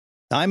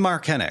I'm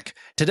Mark Hennick.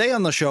 Today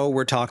on the show,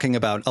 we're talking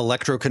about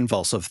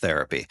electroconvulsive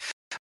therapy.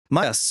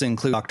 My guests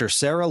include Dr.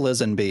 Sarah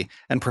Lisanby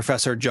and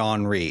Professor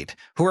John Reed,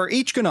 who are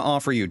each going to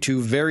offer you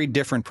two very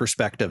different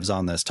perspectives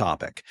on this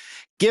topic.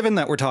 Given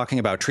that we're talking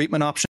about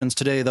treatment options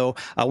today, though,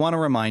 I want to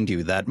remind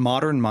you that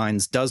Modern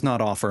Minds does not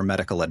offer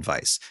medical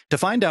advice. To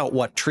find out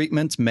what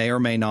treatments may or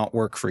may not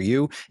work for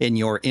you in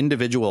your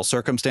individual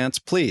circumstance,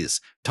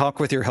 please talk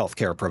with your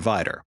healthcare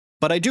provider.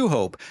 But I do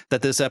hope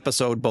that this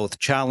episode both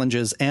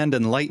challenges and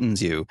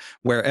enlightens you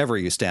wherever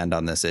you stand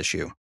on this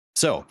issue.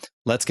 So,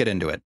 let's get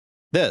into it.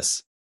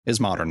 This is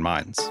Modern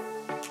Minds.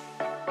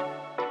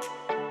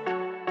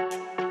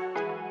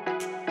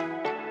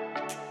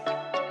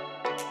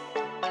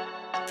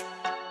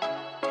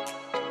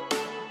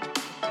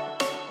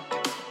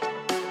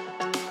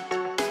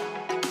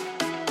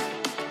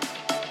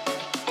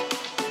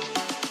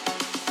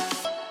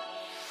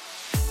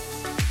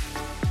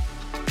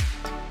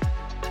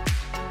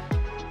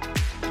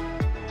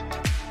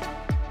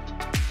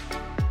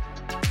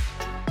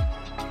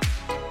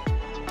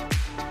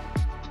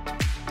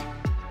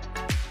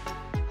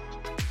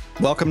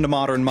 Welcome to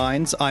Modern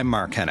Minds. I'm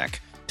Mark Hennick.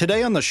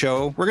 Today on the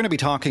show, we're going to be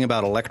talking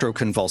about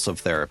electroconvulsive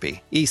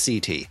therapy,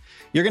 ECT.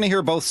 You're going to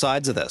hear both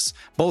sides of this.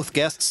 Both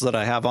guests that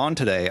I have on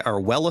today are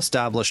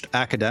well-established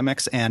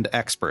academics and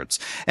experts,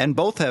 and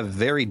both have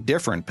very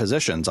different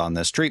positions on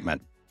this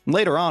treatment.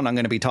 Later on, I'm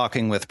going to be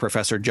talking with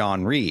Professor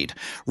John Reed.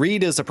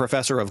 Reed is a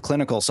professor of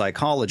clinical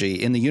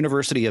psychology in the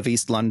University of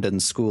East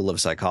London School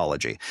of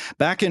Psychology.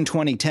 Back in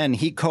 2010,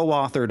 he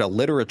co-authored a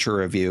literature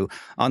review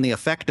on the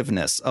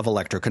effectiveness of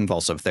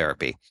electroconvulsive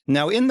therapy.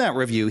 Now, in that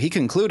review, he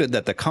concluded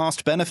that the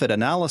cost-benefit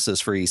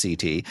analysis for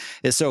ECT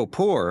is so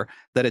poor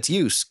that its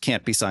use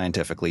can't be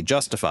scientifically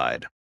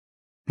justified.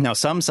 Now,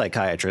 some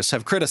psychiatrists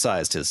have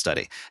criticized his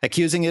study,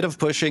 accusing it of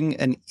pushing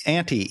an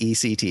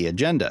anti-ECT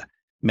agenda.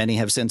 Many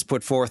have since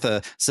put forth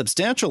a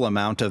substantial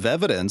amount of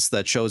evidence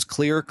that shows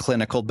clear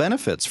clinical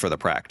benefits for the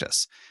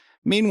practice.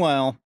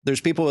 Meanwhile, there's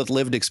people with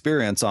lived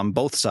experience on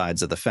both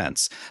sides of the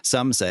fence.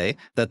 Some say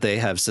that they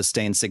have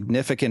sustained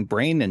significant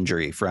brain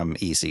injury from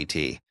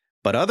ECT,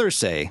 but others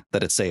say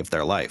that it saved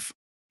their life.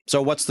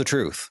 So what's the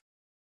truth?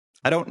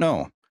 I don't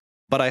know,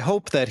 but I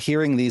hope that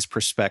hearing these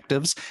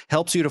perspectives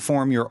helps you to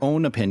form your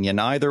own opinion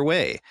either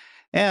way,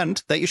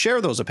 and that you share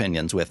those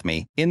opinions with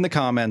me in the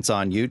comments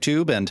on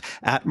YouTube and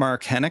at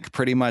Mark Hennick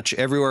pretty much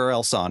everywhere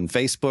else on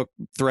Facebook,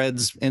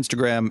 Threads,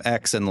 Instagram,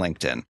 X, and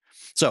LinkedIn.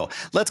 So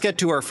let's get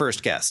to our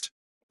first guest.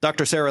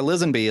 Dr. Sarah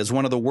Lisanby is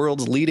one of the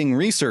world's leading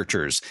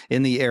researchers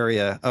in the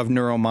area of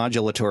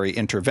neuromodulatory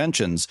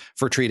interventions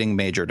for treating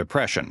major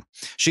depression.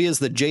 She is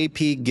the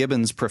J.P.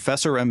 Gibbons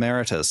Professor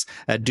Emeritus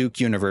at Duke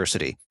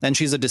University, and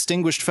she's a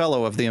distinguished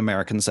fellow of the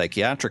American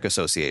Psychiatric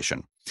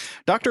Association.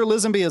 Dr.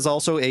 Lisanby is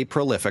also a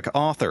prolific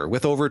author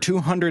with over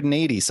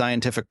 280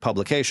 scientific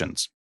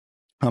publications.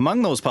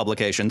 Among those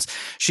publications,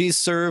 she's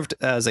served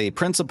as a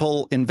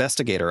principal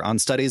investigator on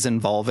studies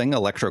involving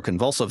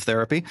electroconvulsive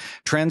therapy,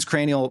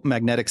 transcranial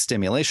magnetic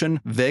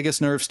stimulation, vagus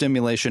nerve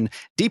stimulation,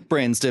 deep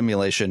brain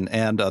stimulation,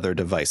 and other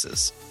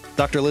devices.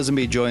 Dr.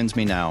 Lisanby joins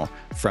me now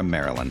from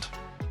Maryland.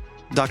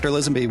 Dr.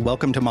 Lisanby,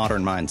 welcome to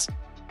Modern Minds.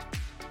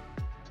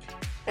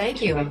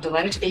 Thank you. I'm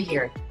delighted to be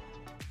here.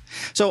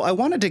 So I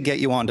wanted to get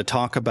you on to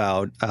talk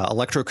about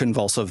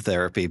electroconvulsive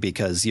therapy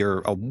because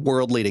you're a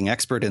world-leading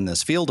expert in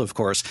this field, of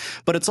course,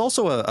 but it's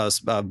also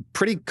a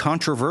pretty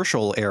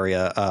controversial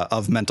area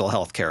of mental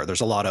health care.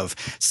 There's a lot of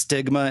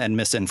stigma and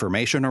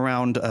misinformation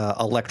around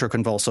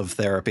electroconvulsive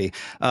therapy,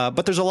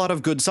 but there's a lot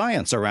of good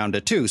science around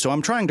it too. So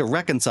I'm trying to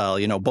reconcile,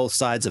 both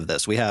sides of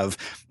this. We have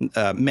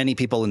many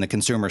people in the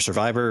consumer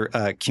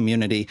survivor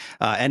community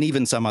and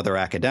even some other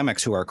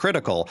academics who are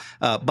critical,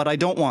 but I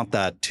don't want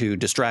that to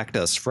distract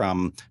us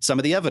from some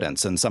of the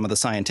evidence and some of the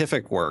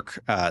scientific work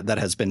that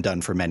has been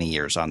done for many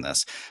years on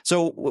this.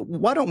 So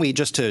why don't we,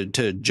 just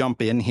to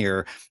jump in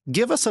here,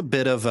 give us a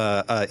bit of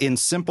in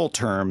simple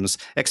terms,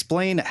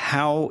 explain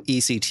how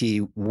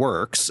ECT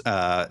works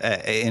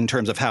in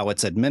terms of how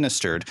it's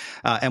administered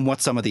and what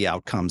some of the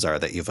outcomes are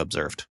that you've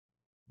observed.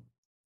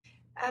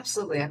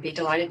 Absolutely. I'd be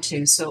delighted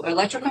to. So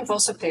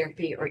electroconvulsive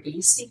therapy, or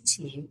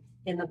ECT,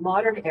 in the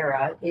modern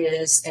era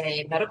is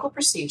a medical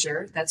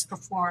procedure that's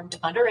performed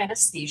under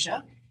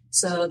anesthesia.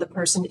 So the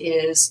person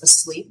is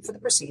asleep for the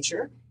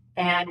procedure,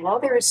 and while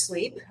they're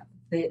asleep,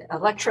 the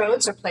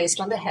electrodes are placed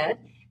on the head,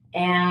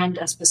 and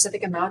a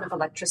specific amount of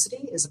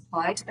electricity is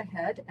applied to the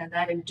head, and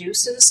that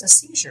induces a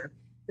seizure.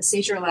 The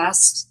seizure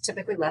lasts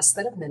typically less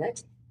than a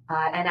minute,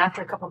 and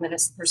after a couple of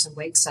minutes, the person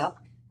wakes up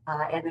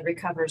and then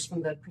recovers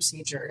from the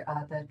procedure.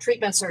 The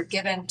treatments are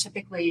given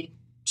typically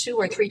 2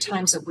 or 3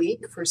 times a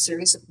week for a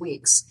series of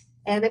weeks.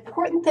 And the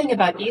important thing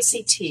about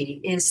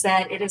ECT is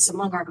that it is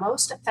among our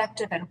most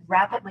effective and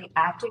rapidly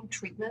acting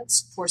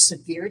treatments for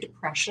severe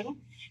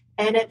depression,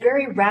 and it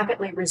very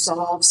rapidly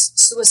resolves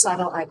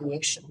suicidal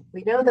ideation.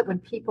 We know that when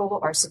people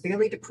are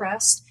severely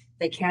depressed,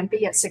 they can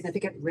be at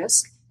significant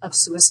risk of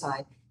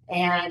suicide.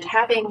 And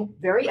having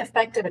very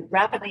effective and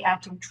rapidly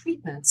acting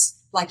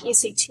treatments like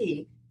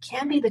ECT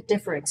can be the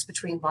difference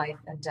between life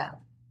and death.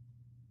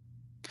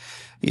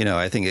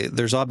 I think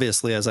there's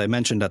obviously, as I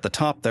mentioned at the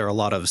top, there are a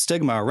lot of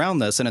stigma around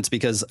this, and it's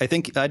because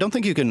I don't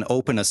think you can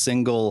open a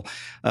single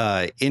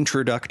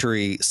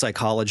introductory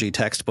psychology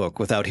textbook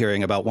without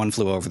hearing about One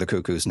Flew Over the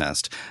Cuckoo's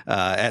Nest,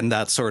 and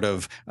that sort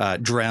of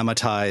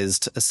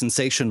dramatized,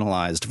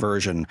 sensationalized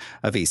version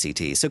of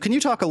ECT. So, can you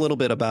talk a little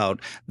bit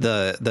about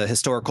the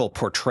historical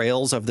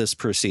portrayals of this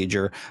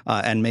procedure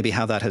and maybe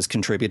how that has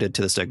contributed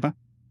to the stigma?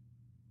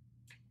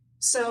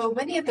 So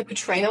many of the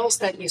portrayals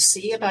that you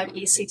see about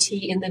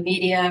ECT in the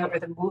media or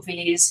the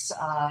movies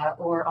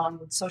or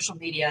on social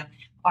media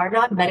are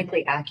not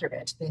medically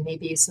accurate. They may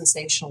be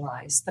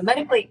sensationalized. The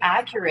medically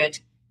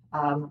accurate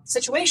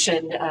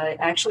situation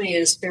actually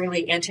is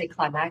fairly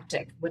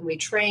anticlimactic. When we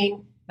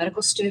train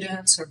medical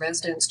students or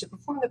residents to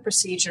perform the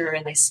procedure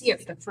and they see it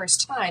for the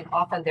first time,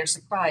 often they're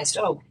surprised.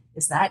 Oh,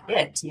 is that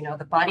it?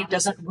 The body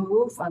doesn't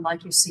move,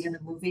 unlike you see in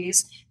the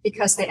movies,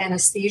 because the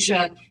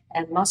anesthesia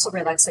and muscle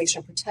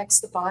relaxation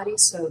protects the body.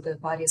 So the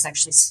body is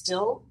actually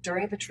still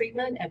during the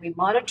treatment, and we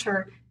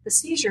monitor the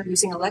seizure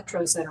using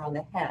electrodes that are on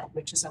the head,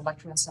 which is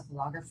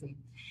electroencephalography.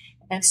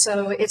 And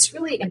so it's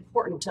really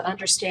important to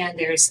understand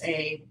there's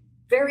a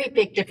very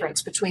big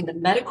difference between the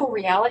medical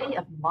reality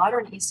of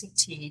modern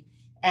ECT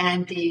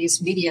and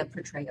these media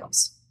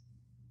portrayals.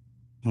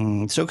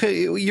 So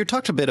you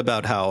talked a bit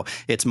about how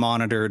it's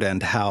monitored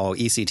and how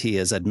ECT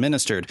is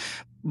administered,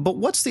 but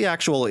what's the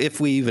actual, if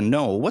we even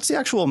know, what's the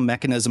actual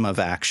mechanism of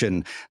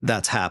action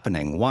that's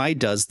happening? Why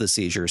does the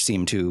seizure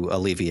seem to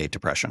alleviate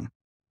depression?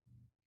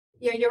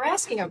 Yeah, you're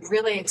asking a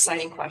really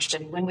exciting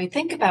question. When we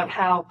think about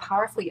how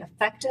powerfully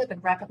effective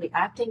and rapidly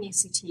acting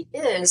ECT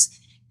is,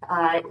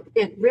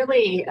 it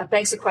really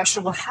begs the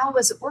question, well, how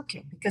is it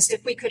working? Because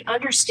if we could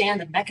understand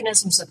the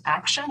mechanisms of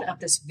action of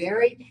this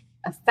very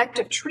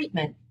effective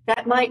treatment,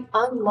 that might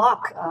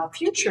unlock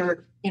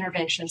future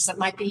interventions that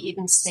might be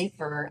even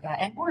safer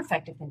and more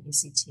effective than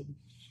ECT.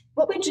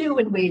 What we do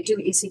when we do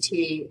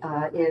ECT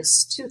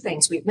is two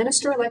things. We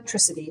administer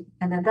electricity,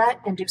 and then that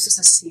induces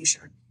a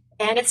seizure.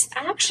 And it's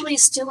actually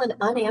still an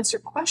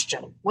unanswered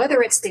question,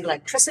 whether it's the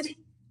electricity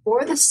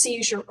or the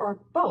seizure or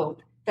both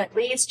that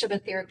leads to the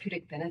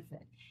therapeutic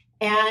benefit.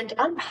 And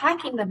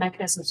unpacking the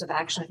mechanisms of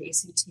action of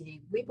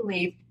ECT, we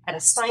believe at a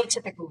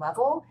scientific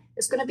level,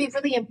 is going to be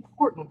really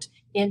important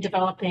in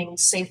developing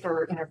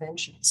safer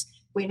interventions.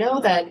 We know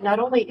that not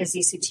only is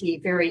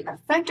ECT very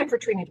effective for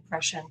treating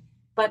depression,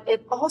 but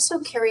it also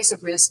carries a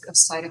risk of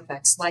side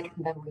effects like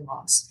memory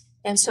loss.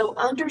 And so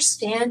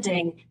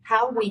understanding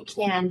how we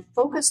can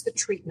focus the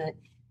treatment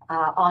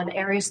on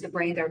areas of the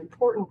brain that are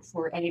important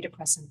for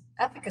antidepressant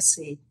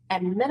efficacy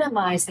and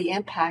minimize the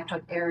impact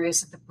on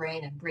areas of the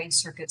brain and brain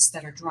circuits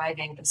that are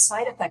driving the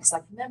side effects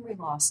like memory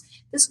loss,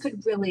 this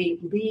could really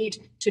lead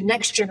to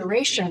next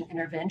generation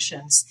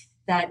interventions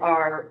that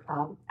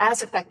are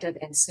as effective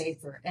and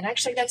safer. And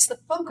actually, that's the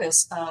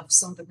focus of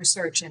some of the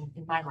research in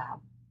my lab.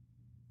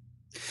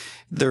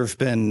 There have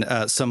been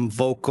some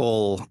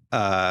vocal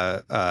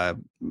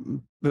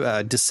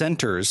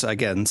dissenters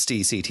against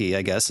ECT,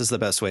 I guess is the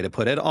best way to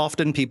put it.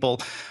 Often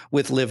people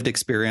with lived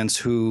experience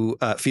who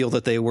feel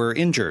that they were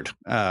injured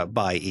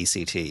by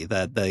ECT,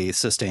 that they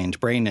sustained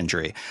brain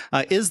injury.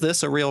 Is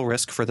this a real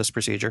risk for this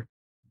procedure?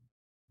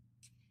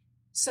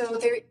 So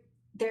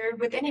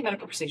with any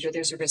medical procedure,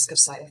 there's a risk of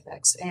side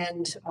effects.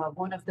 And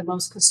one of the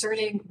most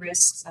concerning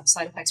risks of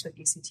side effects with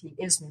ECT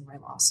is memory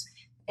loss.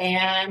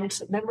 And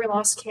memory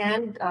loss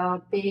can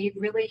be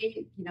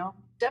really,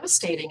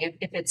 devastating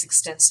if it's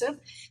extensive.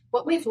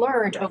 What we've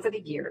learned over the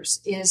years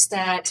is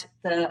that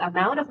the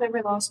amount of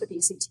memory loss with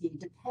ECT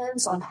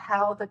depends on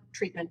how the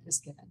treatment is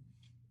given.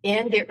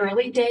 In the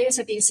early days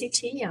of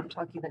ECT, I'm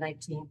talking the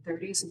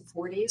 1930s and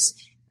 40s,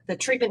 the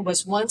treatment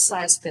was one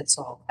size fits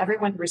all.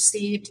 Everyone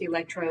received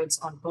electrodes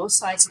on both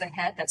sides of the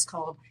head. That's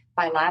called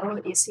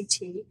bilateral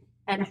ECT.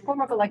 And a form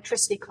of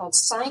electricity called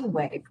sine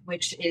wave,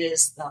 which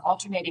is the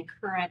alternating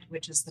current,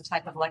 which is the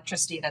type of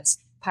electricity that's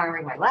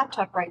powering my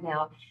laptop right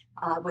now,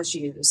 was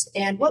used.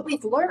 And what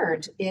we've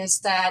learned is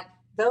that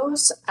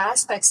those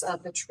aspects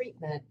of the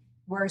treatment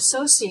were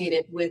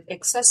associated with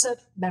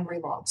excessive memory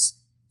loss.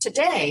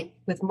 Today,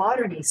 with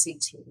modern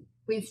ECT,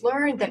 we've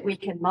learned that we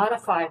can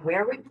modify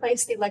where we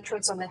place the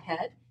electrodes on the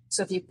head.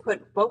 So if you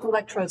put both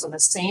electrodes on the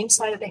same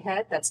side of the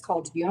head, that's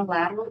called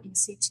unilateral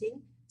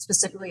ECT.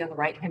 Specifically on the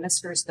right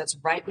hemisphere, so that's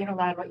right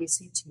unilateral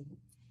ECT.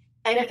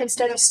 And if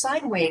instead of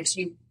sine waves,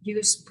 you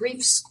use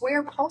brief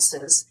square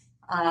pulses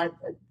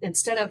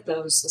instead of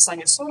those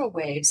sinusoidal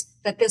waves,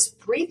 that this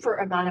briefer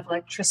amount of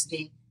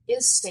electricity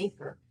is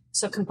safer.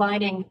 So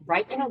combining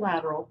right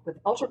unilateral with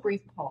ultra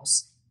brief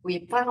pulse, we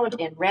have found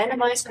in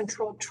randomized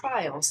controlled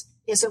trials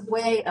is a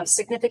way of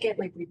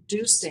significantly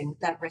reducing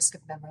that risk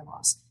of memory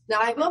loss. Now,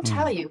 I will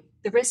tell you,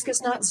 the risk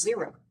is not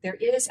zero. There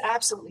is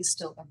absolutely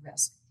still a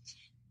risk.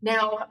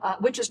 Now,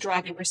 which is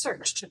driving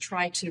research to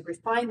try to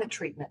refine the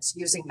treatments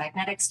using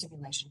magnetic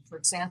stimulation, for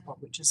example,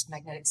 which is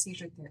magnetic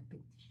seizure therapy.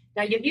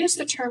 Now, you use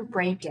the term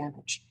brain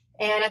damage,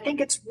 and I think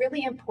it's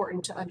really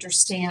important to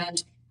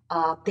understand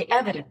the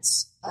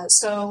evidence.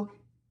 So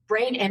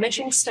brain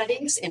imaging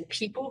studies in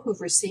people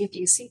who've received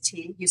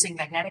ECT using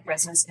magnetic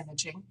resonance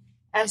imaging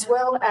as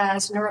well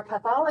as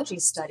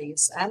neuropathology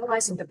studies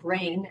analyzing the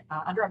brain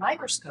under a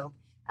microscope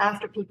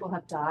after people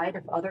have died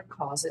of other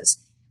causes,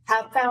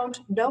 have found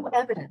no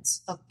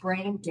evidence of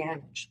brain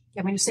damage.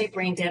 And when you say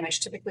brain damage,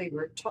 typically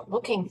we're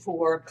looking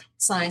for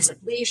signs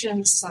of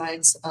lesions,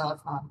 signs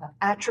of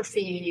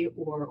atrophy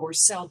or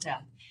cell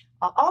death.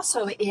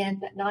 Also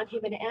in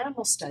non-human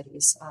animal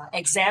studies,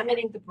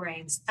 examining the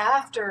brains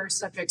after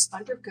subjects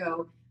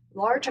undergo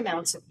large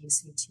amounts of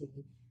ECT,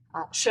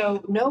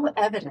 show no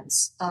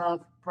evidence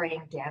of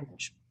brain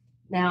damage.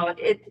 Now,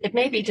 it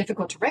may be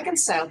difficult to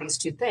reconcile these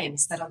two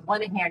things, that on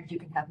one hand, you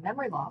can have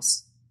memory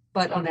loss,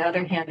 but on the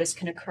other hand, this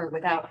can occur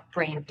without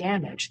brain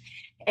damage.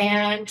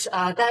 And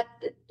that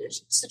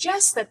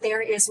suggests that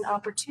there is an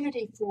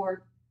opportunity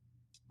for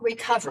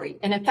recovery.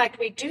 And in fact,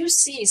 we do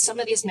see some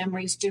of these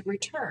memories do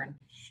return.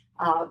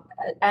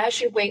 As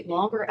you wait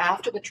longer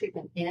after the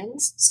treatment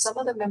ends, some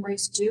of the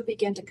memories do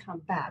begin to come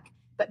back,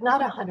 but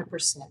not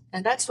 100%.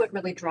 And that's what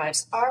really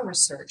drives our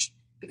research,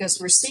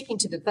 because we're seeking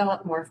to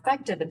develop more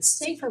effective and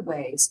safer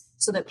ways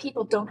so that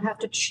people don't have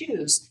to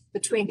choose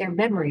between their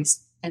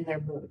memories and their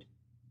mood.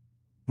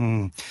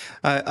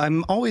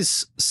 I'm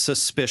always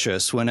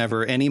suspicious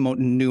whenever any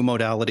new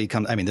modality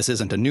comes. I mean, this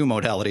isn't a new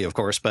modality, of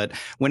course, but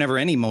whenever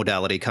any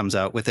modality comes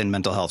out within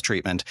mental health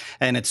treatment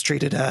and it's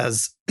treated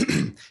as,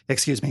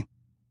 excuse me,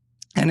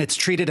 and it's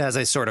treated as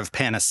a sort of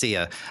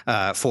panacea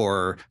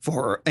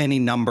for any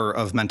number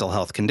of mental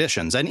health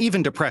conditions, and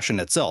even depression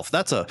itself.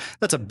 That's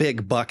a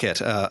big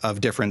bucket of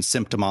different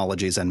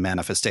symptomologies and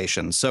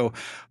manifestations. So,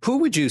 who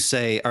would you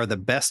say are the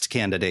best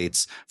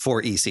candidates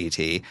for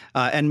ECT,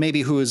 and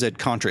maybe who is it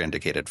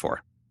contraindicated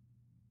for?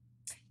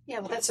 Yeah,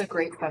 well, that's a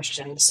great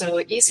question. So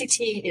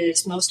ECT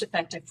is most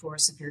effective for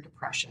severe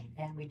depression,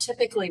 and we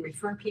typically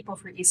refer people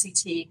for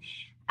ECT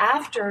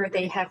after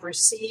they have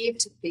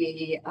received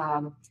the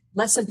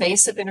less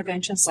invasive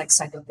interventions like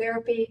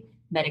psychotherapy,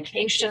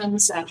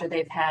 medications, after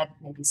they've had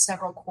maybe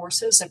several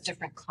courses of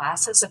different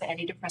classes of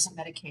antidepressant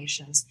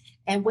medications.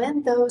 And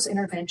when those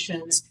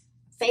interventions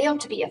fail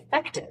to be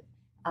effective,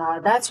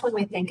 that's when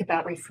we think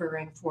about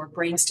referring for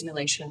brain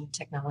stimulation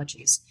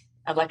technologies.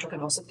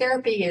 Electroconvulsive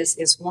therapy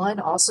is one.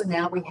 Also,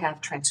 now we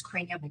have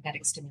transcranial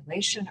magnetic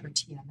stimulation, or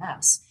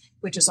TMS,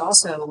 which is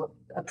also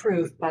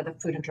approved by the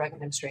Food and Drug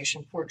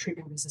Administration for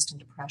treatment-resistant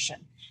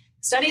depression.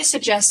 Studies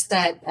suggest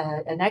that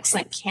an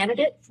excellent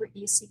candidate for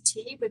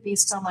ECT would be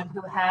someone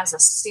who has a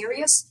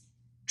serious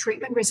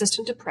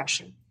treatment-resistant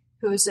depression,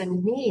 who is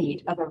in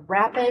need of a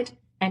rapid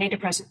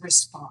antidepressant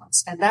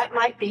response. And that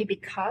might be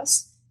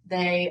because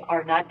they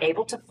are not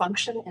able to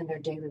function in their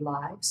daily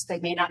lives. They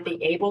may not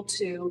be able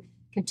to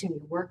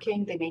continue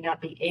working. They may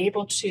not be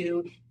able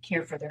to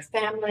care for their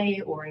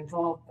family or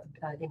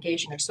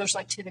engage in their social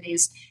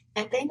activities.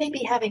 And they may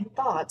be having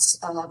thoughts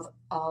of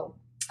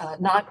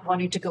not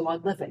wanting to go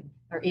on living,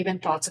 or even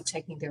thoughts of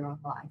taking their own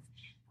life.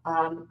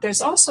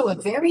 There's also a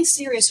very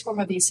serious form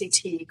of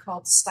ECT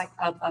called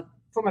a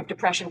form of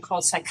depression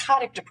called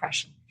psychotic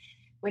depression.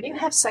 When you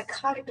have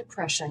psychotic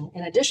depression,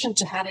 in addition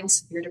to having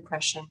severe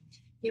depression,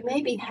 you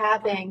may be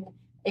having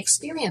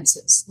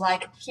experiences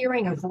like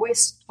hearing a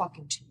voice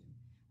talking to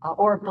you,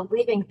 or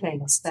believing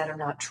things that are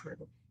not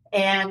true.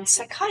 And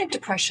psychotic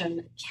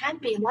depression can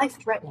be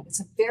life-threatening.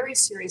 It's a very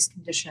serious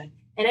condition,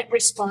 and it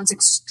responds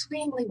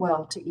extremely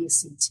well to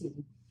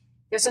ECT.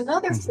 There's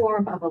another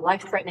form of a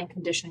life-threatening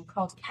condition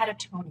called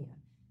catatonia.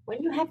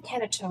 When you have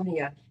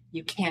catatonia,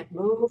 you can't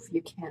move,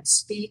 you can't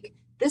speak.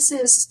 This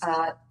is,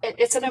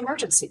 it's an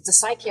emergency. It's a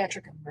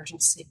psychiatric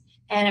emergency.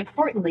 And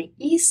importantly,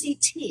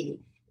 ECT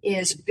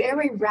is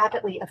very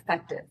rapidly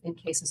effective in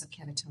cases of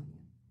catatonia.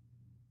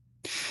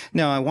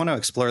 Now, I want to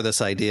explore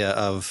this idea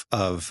of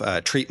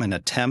treatment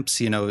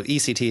attempts. You know,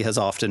 ECT has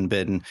often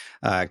been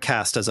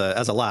cast as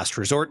a last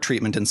resort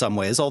treatment in some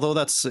ways, although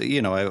that's,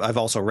 you know, I've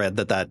also read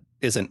that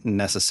isn't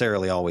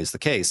necessarily always the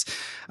case.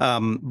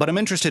 But I'm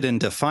interested in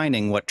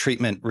defining what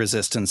treatment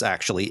resistance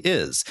actually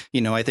is.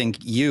 You know, I think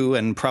you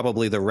and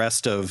probably the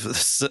rest of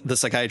the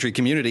psychiatry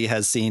community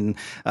has seen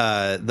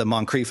the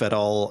Moncrief et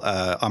al.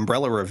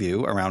 Umbrella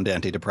review around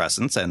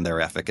antidepressants and their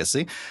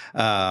efficacy.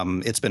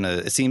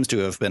 It seems to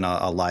have been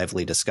a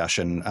lively discussion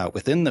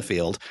within the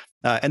field.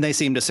 And they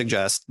seem to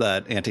suggest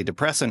that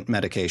antidepressant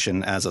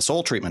medication, as a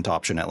sole treatment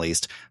option at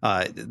least,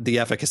 the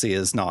efficacy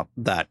is not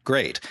that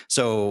great.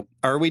 So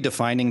are we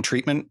defining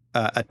treatment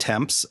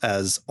attempts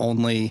as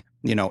only,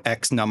 you know,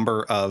 X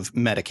number of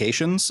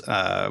medications,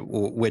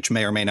 which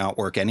may or may not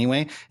work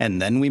anyway,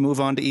 and then we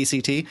move on to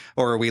ECT?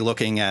 Or are we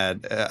looking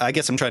at, I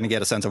guess I'm trying to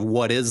get a sense of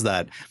what is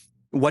that,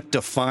 what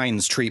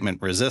defines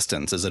treatment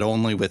resistance? Is it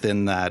only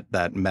within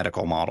that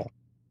medical model?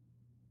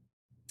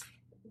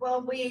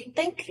 Well, we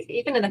think,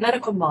 even in the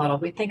medical model,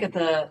 we think of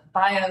the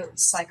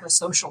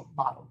biopsychosocial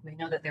model. We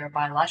know that there are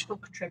biological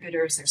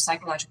contributors, there's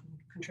psychological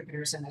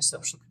contributors, and there's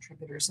social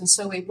contributors. And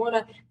so we want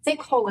to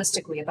think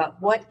holistically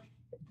about what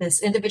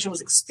this individual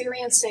is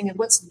experiencing and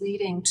what's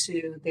leading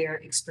to their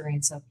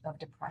experience of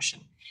depression.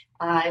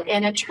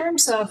 And in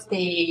terms of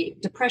the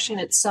depression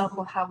itself,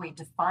 or how we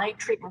define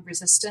treatment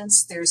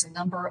resistance, there's a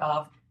number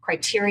of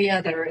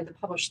criteria that are in the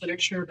published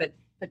literature,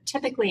 but but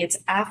typically it's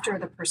after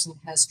the person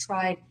has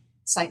tried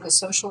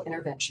psychosocial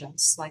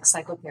interventions like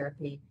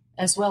psychotherapy,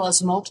 as well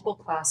as multiple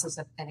classes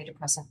of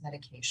antidepressant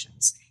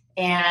medications.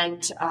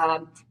 And,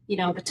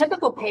 the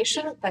typical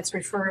patient that's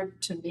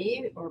referred to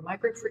me or my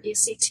group for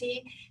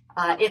ECT,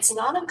 it's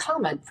not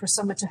uncommon for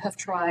someone to have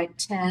tried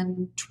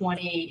 10,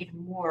 20,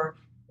 even more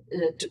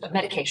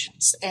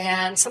medications.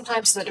 And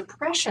sometimes the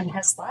depression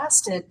has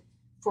lasted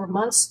for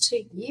months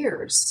to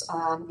years,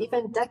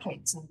 even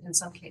decades in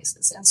some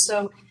cases. And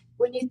so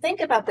when you think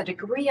about the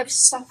degree of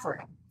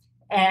suffering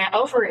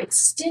over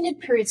extended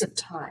periods of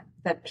time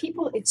that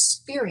people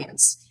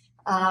experience,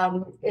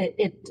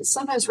 it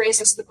sometimes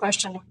raises the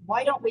question,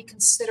 why don't we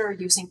consider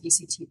using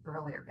ECT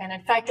earlier? And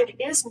in fact, it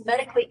is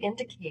medically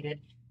indicated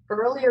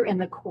earlier in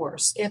the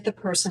course if the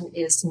person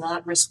is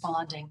not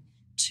responding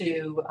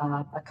to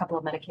a couple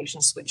of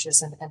medication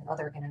switches and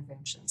other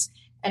interventions.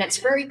 And it's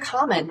very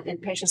common in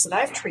patients that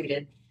I've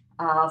treated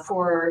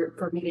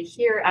for me to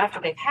hear after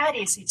they've had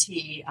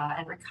ECT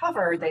and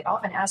recover, they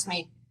often ask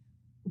me,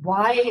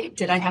 why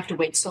did I have to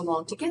wait so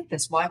long to get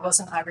this? Why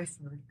wasn't I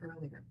referred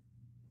earlier?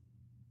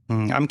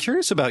 I'm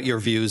curious about your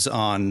views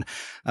on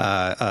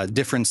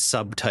different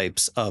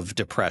subtypes of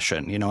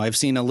depression. I've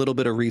seen a little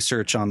bit of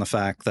research on the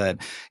fact that,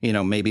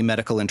 maybe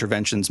medical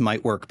interventions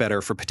might work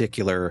better for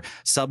particular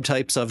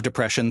subtypes of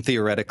depression,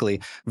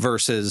 theoretically,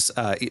 versus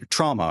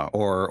trauma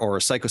or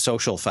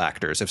psychosocial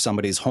factors. If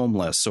somebody's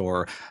homeless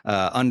or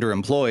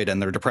underemployed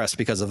and they're depressed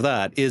because of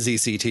that, is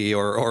ECT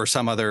or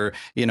some other,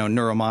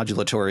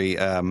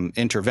 neuromodulatory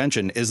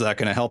intervention, is that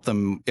going to help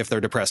them if they're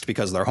depressed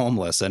because they're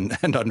homeless and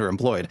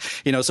underemployed?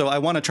 So I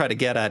want to try to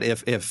get at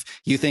if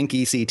you think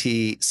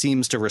ECT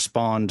seems to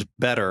respond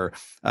better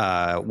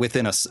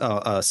within a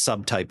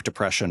subtype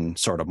depression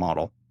sort of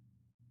model.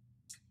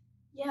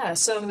 Yeah,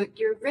 so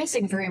you're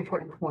raising a very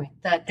important point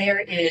that there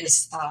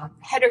is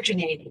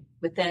heterogeneity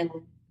within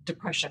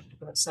depression.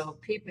 So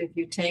people, if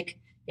you take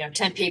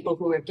 10 people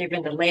who are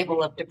given the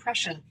label of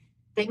depression,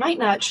 they might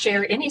not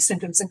share any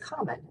symptoms in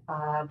common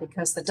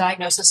because the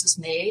diagnosis is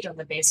made on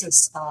the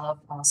basis of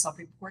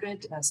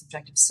self-reported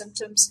subjective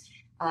symptoms.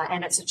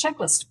 And it's a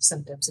checklist of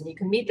symptoms, and you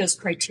can meet those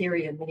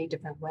criteria in many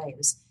different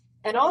ways.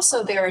 And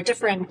also, there are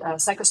different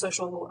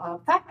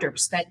psychosocial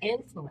factors that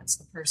influence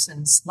a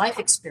person's life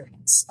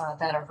experience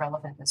that are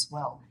relevant as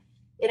well.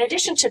 In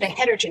addition to the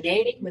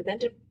heterogeneity within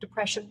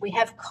depression, we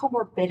have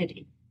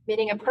comorbidity,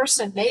 meaning a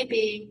person may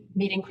be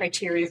meeting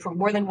criteria for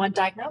more than one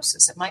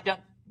diagnosis. It might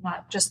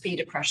not just be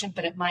depression,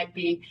 but it might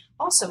be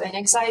also an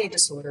anxiety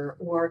disorder,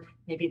 or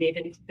maybe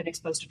they've been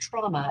exposed to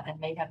trauma and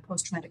may have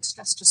post-traumatic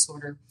stress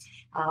disorder,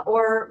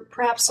 or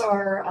perhaps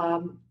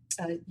are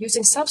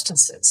using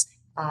substances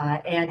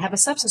and have a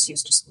substance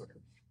use disorder.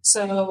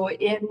 So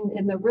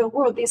in the real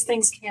world, these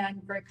things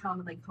can very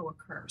commonly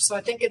co-occur. So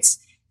I think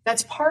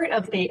that's part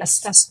of the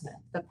assessment,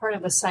 the part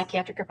of the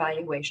psychiatric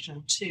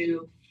evaluation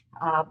to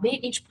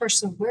meet each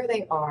person where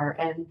they are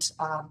and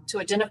to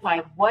identify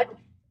what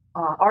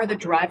are the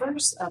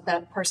drivers of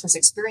that person's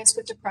experience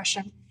with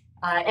depression.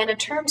 And in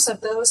terms of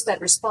those that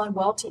respond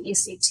well to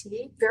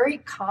ECT, very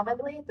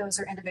commonly, those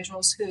are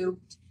individuals who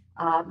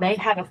may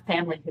have a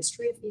family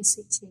history of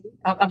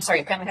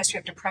a family history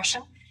of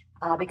depression,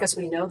 because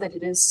we know that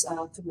it is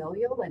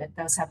familial and it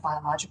does have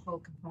biological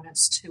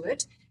components to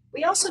it.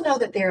 We also know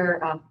that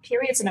there are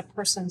periods in a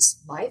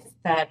person's life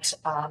that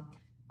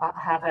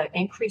have an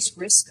increased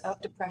risk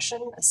of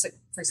depression.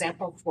 For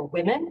example, for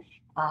women,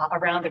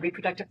 around the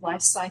reproductive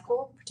life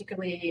cycle,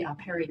 particularly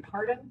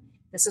peripartum.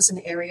 This is an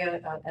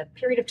area, a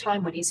period of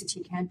time when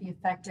ECT can be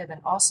effective, and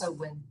also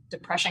when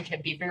depression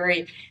can be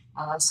very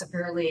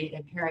severely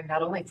impairing,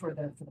 not only for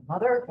the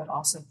mother, but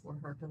also for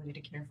her ability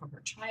to care for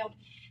her child.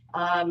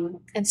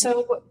 And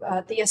so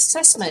the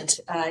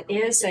assessment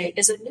is a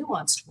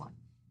nuanced one,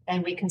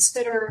 and we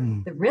consider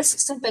the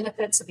risks and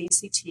benefits of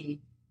ECT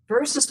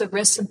versus the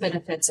risks and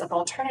benefits of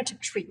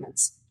alternative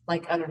treatments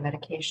like other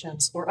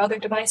medications or other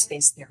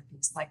device-based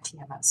therapies like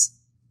TMS.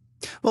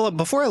 Well,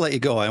 before I let you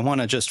go, I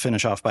want to just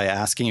finish off by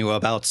asking you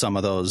about some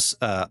of those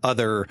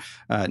other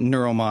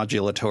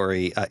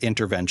neuromodulatory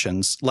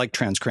interventions like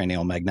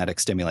transcranial magnetic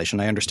stimulation.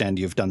 I understand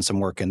you've done some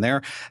work in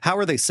there. How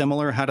are they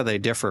similar? How do they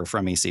differ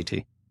from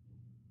ECT?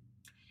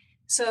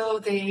 So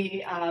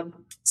the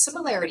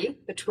similarity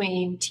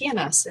between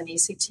TMS and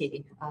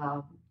ECT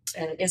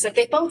is that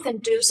they both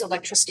induce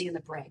electricity in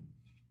the brain,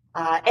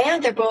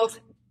 and they're both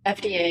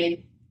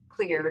FDA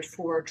cleared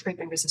for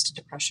treatment-resistant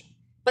depression.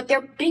 But there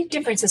are big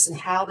differences in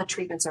how the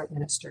treatments are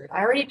administered. I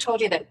already told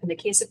you that in the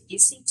case of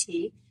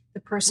ECT, the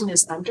person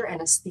is under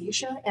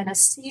anesthesia and a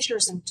seizure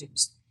is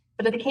induced.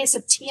 But in the case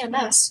of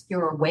TMS,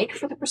 you're awake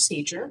for the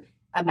procedure,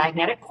 a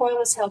magnetic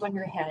coil is held on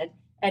your head,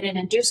 and it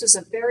induces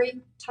a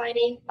very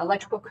tiny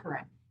electrical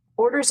current,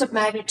 orders of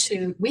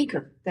magnitude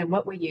weaker than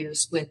what we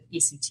use with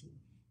ECT.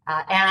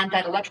 And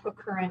that electrical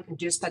current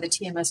induced by the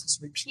TMS is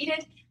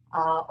repeated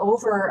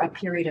over a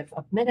period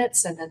of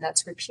minutes, and then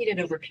that's repeated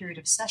over a period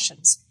of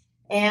sessions.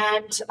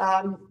 And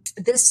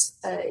this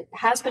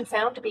has been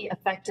found to be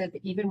effective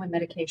even when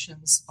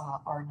medications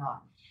are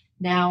not.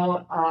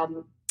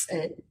 Now,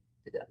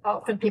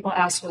 often people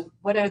ask, well,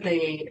 what are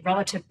the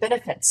relative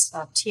benefits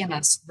of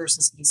TMS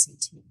versus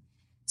ECT?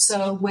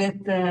 So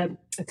with the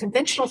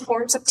conventional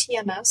forms of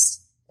TMS,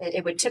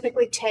 it would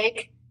typically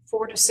take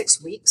 4 to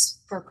 6 weeks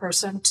for a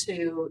person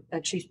to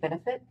achieve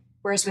benefit.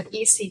 Whereas with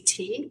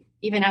ECT,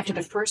 even after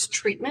the first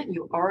treatment,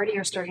 you already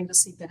are starting to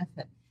see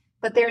benefit.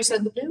 But there's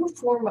a new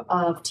form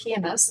of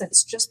TMS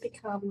that's just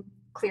become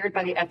cleared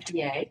by the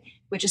FDA,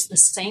 which is the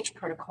SAINT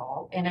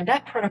protocol. And in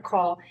that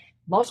protocol,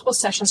 multiple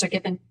sessions are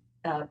given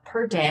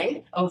per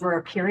day over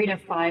a period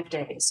of 5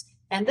 days.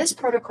 And this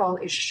protocol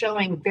is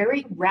showing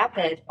very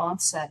rapid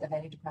onset of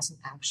antidepressant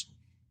action.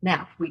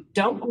 Now, we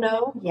don't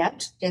know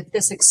yet if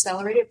this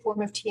accelerated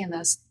form of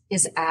TMS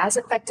is as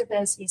effective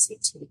as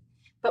ECT,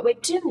 but we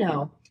do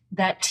know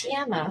that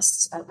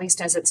TMS, at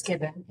least as it's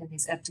given in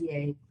these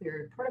FDA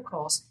cleared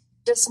protocols,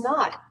 does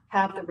not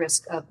have the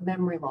risk of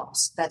memory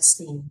loss that's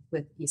seen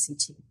with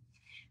ECT.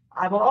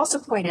 I will also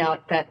point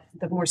out that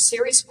the more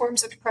serious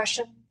forms of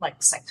depression,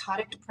 like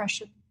psychotic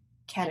depression,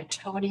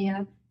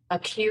 catatonia,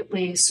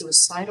 acutely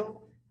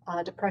suicidal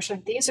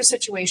depression, these are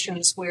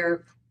situations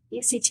where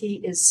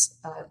ECT is,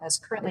 as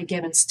currently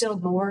given, still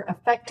more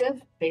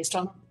effective based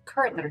on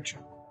current literature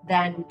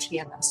than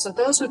TMS. So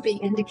those would be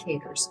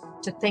indicators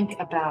to think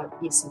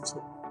about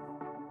ECT.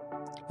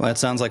 Well, it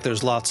sounds like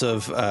there's lots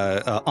of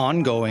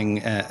ongoing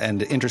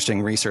and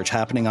interesting research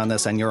happening on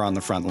this, and you're on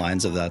the front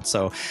lines of that.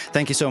 So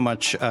thank you so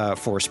much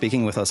for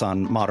speaking with us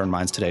on Modern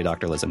Minds today,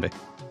 Dr. Lisanby.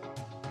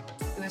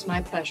 It was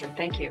my pleasure.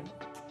 Thank you.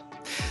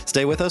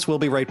 Stay with us. We'll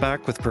be right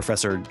back with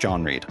Professor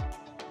John Reid.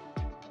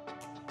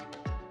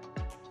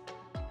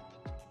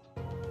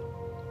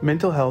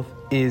 Mental health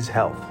is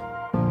health.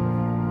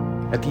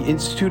 At the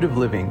Institute of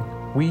Living,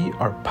 we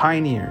are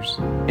pioneers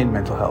in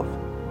mental health,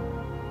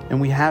 and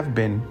we have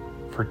been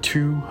for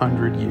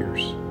 200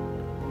 years.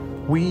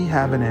 We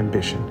have an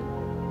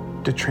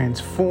ambition to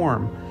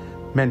transform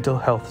mental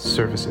health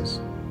services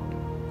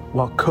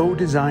while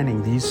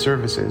co-designing these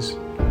services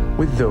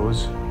with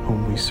those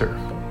whom we serve.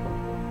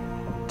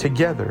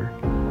 Together,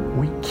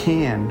 we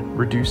can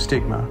reduce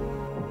stigma,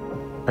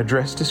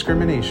 address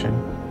discrimination,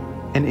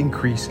 and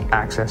increase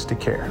access to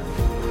care.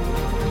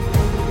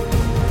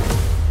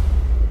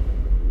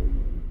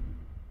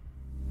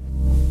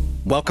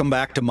 Welcome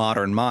back to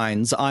Modern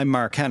Minds. I'm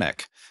Mark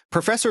Hennick.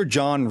 Professor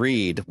John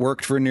Reid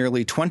worked for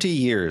nearly 20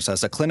 years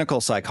as a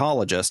clinical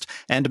psychologist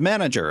and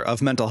manager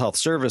of mental health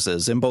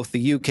services in both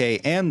the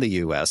UK and the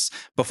US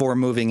before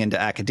moving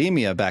into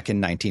academia back in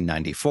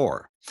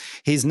 1994.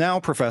 He's now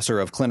professor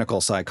of clinical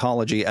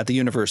psychology at the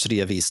University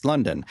of East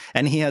London,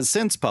 and he has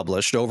since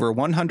published over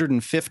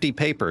 150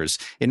 papers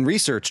in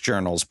research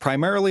journals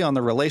primarily on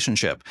the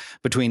relationship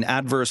between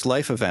adverse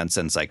life events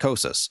and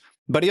psychosis.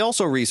 But he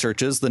also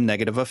researches the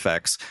negative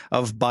effects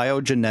of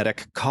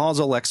biogenetic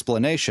causal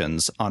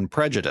explanations on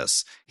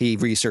prejudice. He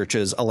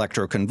researches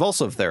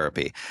electroconvulsive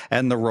therapy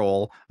and the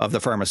role of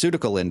the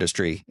pharmaceutical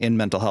industry in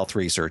mental health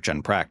research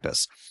and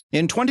practice.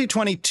 In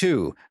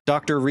 2022,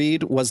 Dr.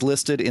 Reid was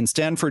listed in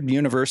Stanford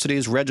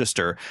University's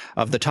register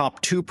of the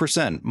top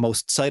 2%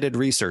 most cited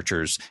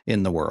researchers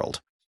in the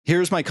world.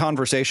 Here's my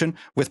conversation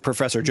with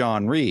Professor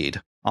John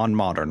Reid on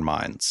Modern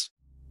Minds.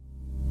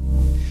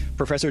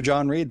 Professor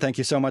John Reid, thank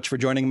you so much for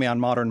joining me on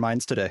Modern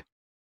Minds today.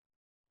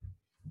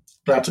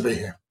 Glad to be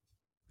here.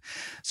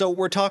 So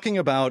we're talking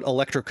about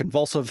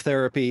electroconvulsive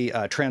therapy,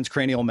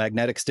 transcranial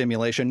magnetic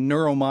stimulation,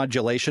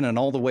 neuromodulation, and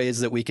all the ways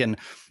that we can,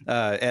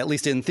 at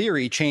least in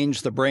theory,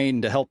 change the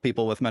brain to help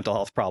people with mental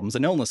health problems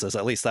and illnesses.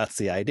 At least that's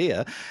the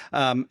idea.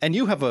 And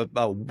you have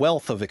a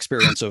wealth of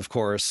experience, of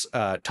course,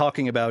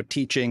 talking about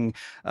teaching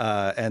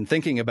and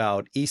thinking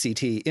about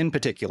ECT in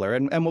particular.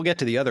 And we'll get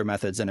to the other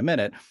methods in a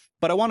minute.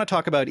 But I want to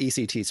talk about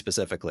ECT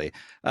specifically.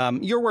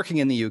 You're working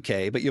in the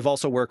UK, but you've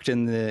also worked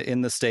in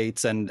the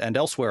States and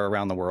elsewhere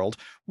around the world.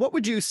 What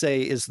would you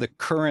say is the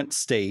current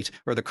state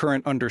or the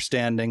current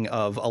understanding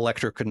of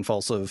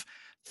electroconvulsive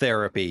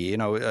therapy? You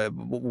know,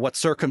 what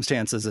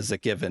circumstances is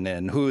it given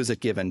in? Who is it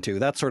given to?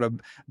 That sort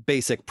of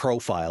basic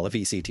profile of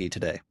ECT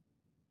today.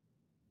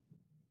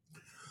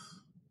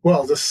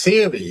 Well, the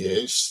theory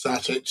is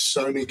that it's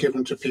only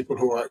given to people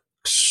who are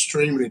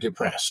extremely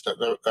depressed at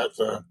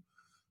the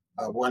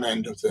one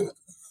end of the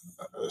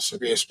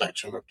severe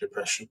spectrum of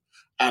depression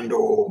and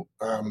or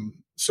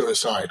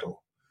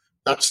suicidal.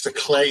 That's the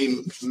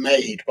claim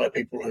made by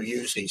people who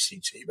use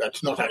ECT.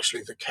 That's not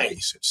actually the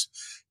case.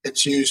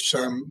 It's used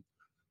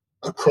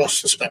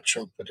across the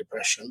spectrum for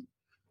depression,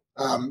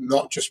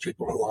 not just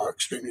people who are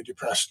extremely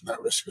depressed and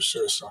at risk of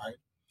suicide.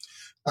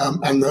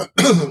 And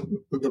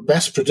the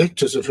best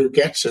predictors of who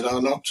gets it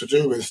are not to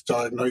do with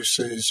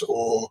diagnosis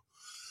or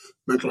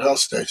mental health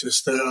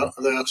status. They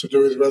are to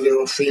do with whether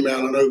you're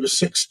female and over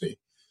 60.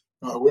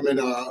 Women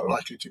are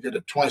likely to get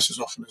it twice as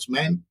often as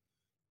men.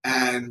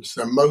 And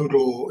the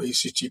modal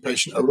ECT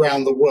patient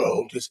around the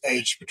world is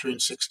aged between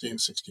 60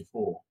 and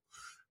 64.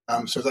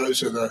 So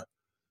those are the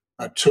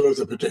two of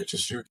the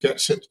predictors who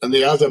gets it. And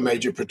the other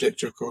major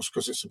predictor, of course,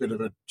 because it's a bit of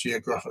a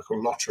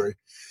geographical lottery,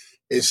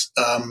 is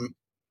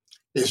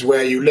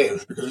where you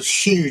live, because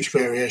there's huge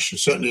variation,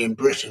 certainly in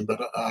Britain,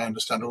 but I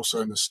understand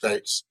also in the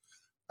States,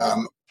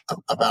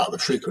 about the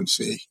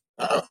frequency,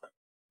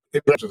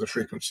 in terms of the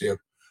frequency of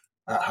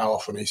how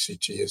often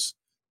ECT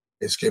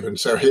is given.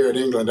 So here in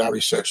England, our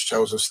research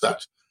tells us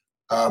that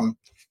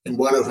in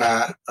one of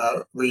our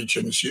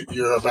regions,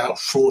 you're about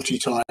 40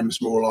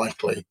 times more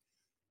likely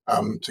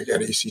to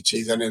get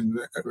ECT than in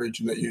a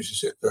region that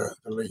uses it the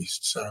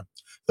least. So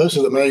those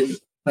are the main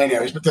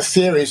areas. But the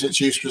theory is it's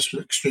used for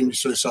extremely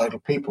suicidal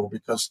people,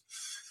 because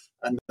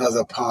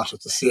another part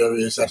of the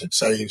theory is that it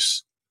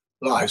saves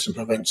lives and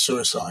prevents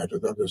suicide,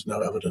 although there's no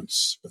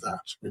evidence for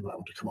that. We might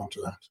want to come on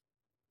to that.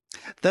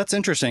 That's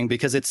interesting,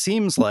 because it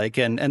seems like,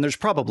 and there's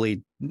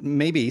probably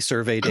maybe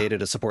survey data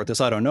to support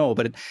this, I don't know,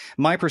 but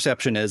my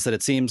perception is that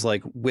it seems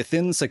like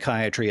within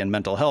psychiatry and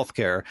mental health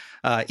care,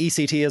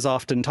 ECT is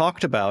often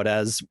talked about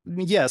as,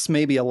 yes,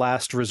 maybe a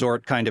last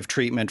resort kind of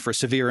treatment for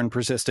severe and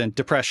persistent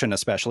depression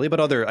especially,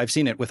 but I've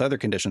seen it with other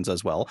conditions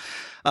as well.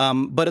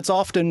 But it's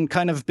often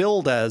kind of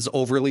billed as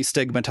overly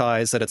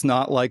stigmatized, that it's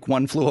not like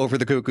One Flew Over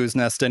the Cuckoo's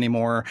Nest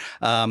anymore,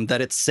 that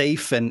it's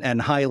safe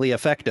and highly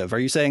effective. Are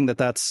you saying that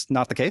that's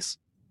not the case?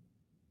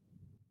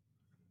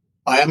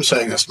 I am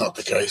saying that's not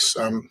the case.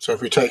 So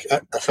if we take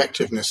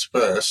effectiveness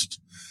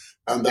first,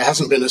 there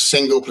hasn't been a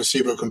single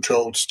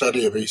placebo-controlled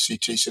study of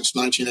ECT since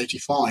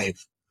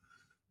 1985.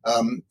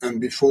 And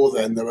before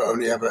then, there were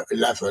only ever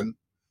 11.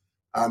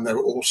 They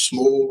were all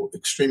small,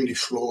 extremely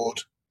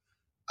flawed,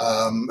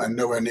 and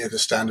nowhere near the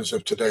standards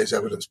of today's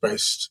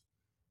evidence-based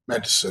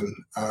medicine.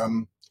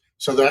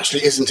 So there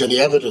actually isn't any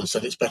evidence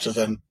that it's better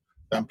than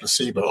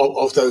placebo.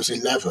 Of those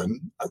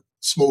 11,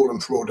 small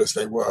and flawed as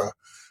they were,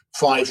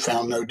 5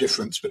 found no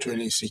difference between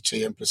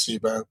ECT and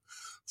placebo.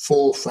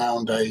 4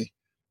 found a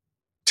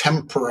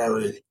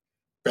temporary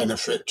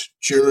benefit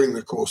during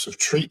the course of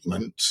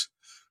treatment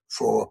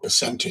for a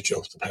percentage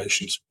of the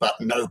patients, but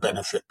no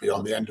benefit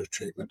beyond the end of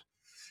treatment.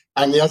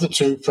 And the other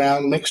 2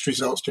 found mixed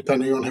results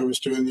depending on who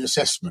was doing the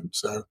assessment.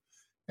 So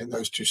in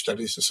those 2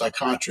 studies, the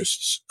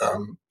psychiatrists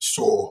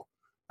saw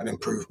an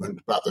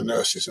improvement, but the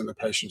nurses and the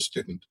patients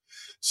didn't.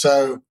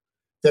 So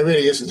there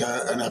really isn't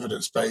an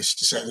evidence base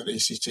to say that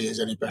ECT is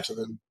any better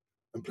than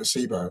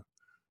placebo.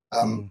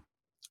 And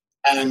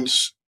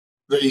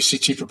the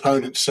ECT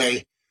proponents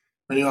say,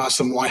 when you ask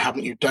them, why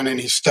haven't you done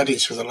any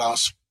studies for the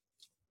last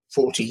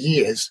 40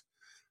 years,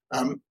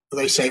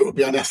 they say it would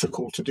be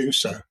unethical to do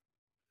so,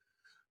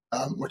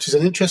 which is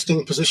an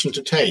interesting position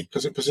to take,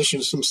 because it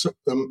positions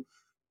them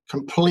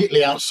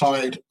completely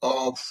outside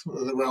of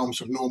the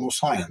realms of normal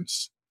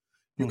science.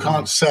 You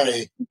can't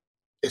say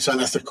it's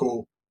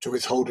unethical to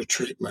withhold a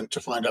treatment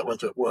to find out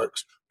whether it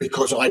works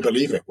because I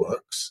believe it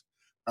works.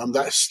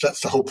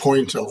 That's the whole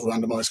point of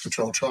randomized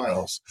controlled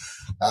trials.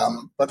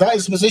 But that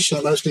is the position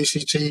that most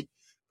ECT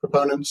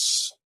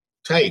proponents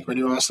take when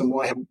you ask them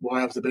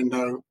why have there been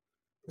no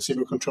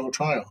placebo-controlled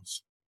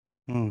trials.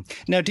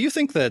 Now, do you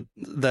think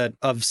that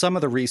of some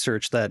of the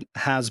research that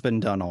has been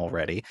done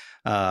already,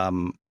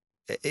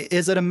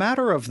 is it a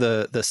matter of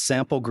the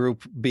sample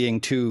group being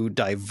too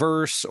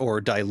diverse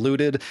or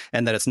diluted,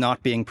 and that it's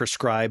not being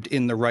prescribed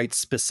in the right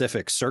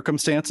specific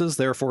circumstances,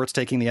 therefore it's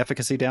taking the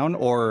efficacy down,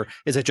 or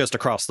is it just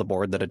across the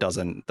board that it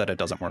doesn't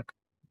work?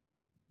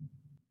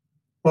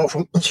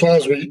 Well, as far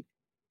as the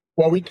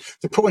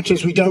point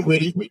is we don't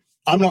really.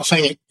 I'm not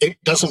saying it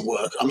doesn't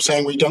work. I'm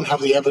saying we don't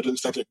have the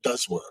evidence that it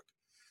does work.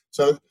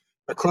 So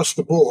across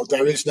the board,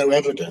 there is no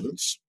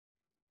evidence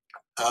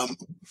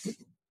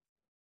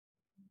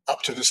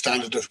up to the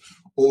standard of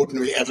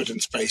ordinary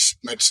evidence-based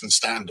medicine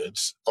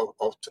standards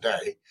of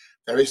today.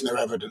 There is no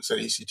evidence that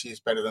ECT is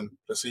better than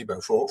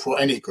placebo for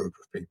any group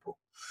of people.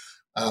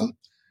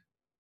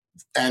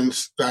 And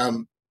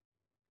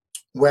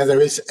where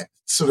there is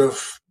sort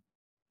of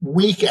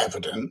weak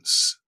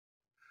evidence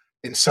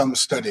in some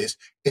studies,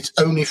 it's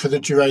only for the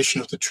duration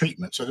of the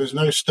treatment. So there's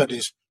no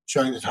studies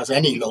showing it has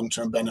any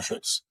long-term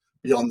benefits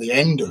beyond the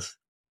end of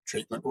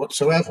treatment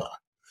whatsoever.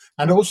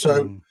 And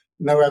also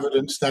no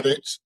evidence that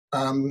it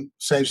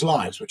saves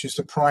lives, which is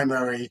the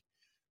primary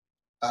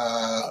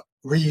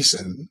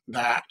reason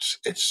that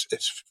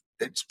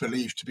it's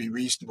believed to be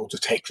reasonable to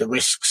take the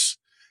risks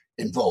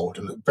involved,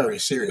 and the very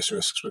serious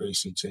risks with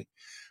ECT.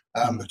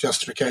 The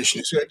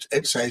justification is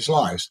it saves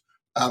lives,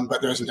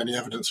 but there isn't any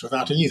evidence for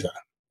that either.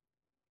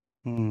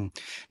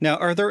 Now,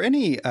 are there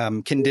any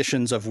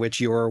conditions of which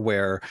you're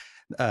aware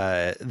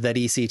that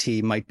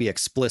ECT might be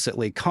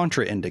explicitly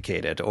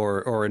contraindicated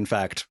or in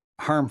fact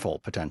harmful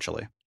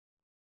potentially?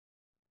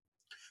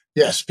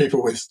 Yes,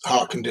 people with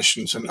heart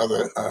conditions and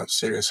other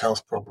serious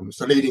health problems.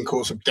 The leading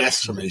cause of death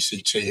from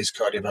ECT is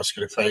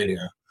cardiovascular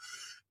failure.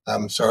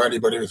 So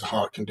anybody with a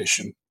heart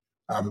condition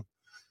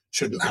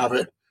shouldn't have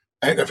it.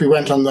 And if we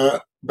went on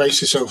the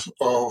basis of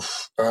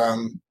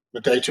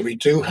the data we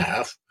do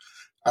have,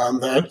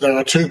 there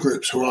are 2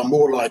 groups who are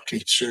more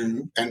likely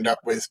to end up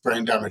with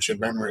brain damage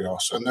and memory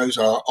loss, and those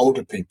are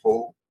older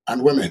people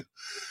and women,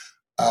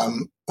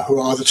 who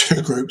are the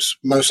 2 groups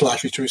most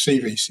likely to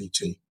receive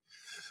ECT.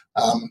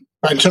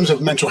 But in terms of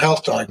mental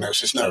health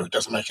diagnosis, no, it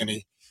doesn't make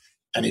any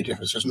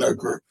difference. There's no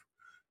group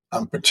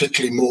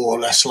particularly more or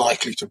less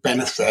likely to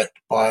benefit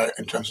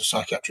in terms of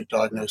psychiatric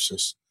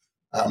diagnosis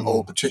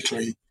or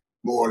particularly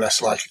more or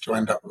less likely to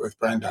end up with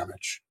brain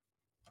damage.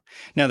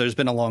 Now, there's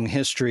been a long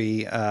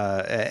history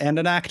and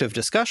an active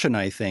discussion,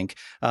 I think,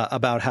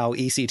 about how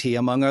ECT,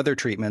 among other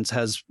treatments,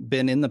 has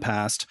been in the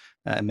past,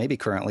 maybe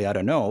currently, I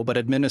don't know, but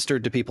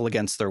administered to people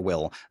against their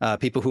will,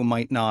 people who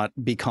might not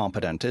be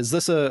competent. Is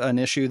this an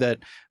issue that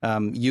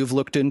you've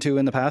looked into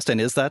in the past, and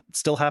is that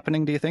still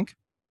happening, do you think?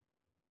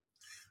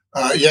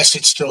 Yes,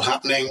 it's still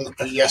happening.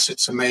 Yes,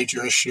 it's a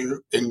major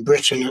issue. In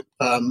Britain,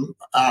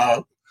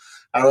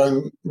 our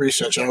own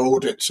research, our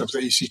audits of the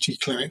ECT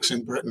clinics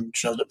in Britain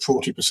show that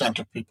 40%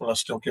 of people are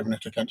still given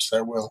it against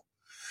their will.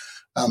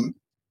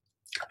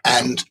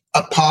 And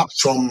apart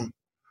from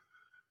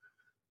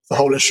the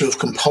whole issue of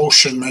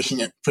compulsion, making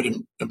it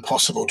pretty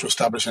impossible to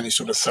establish any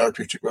sort of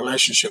therapeutic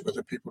relationship with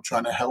the people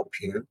trying to help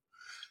you,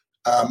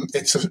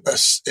 it's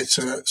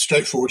a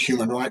straightforward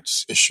human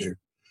rights issue.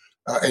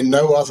 In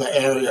no other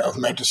area of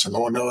medicine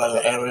or no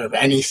other area of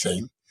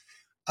anything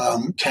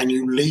can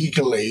you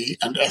legally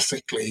and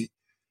ethically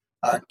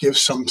give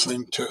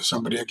something to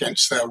somebody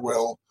against their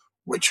will,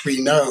 which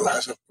we know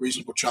has a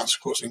reasonable chance of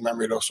causing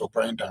memory loss or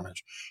brain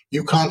damage.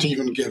 You can't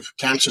even give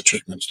cancer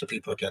treatments to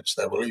people against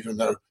their will, even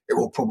though it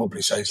will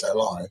probably save their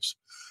lives.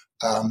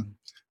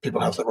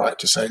 People have the right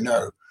to say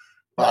no.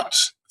 But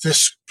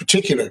this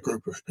particular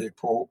group of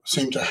people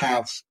seem to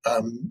have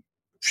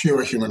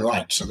fewer human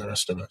rights than the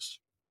rest of us.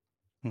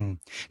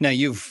 Now,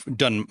 you've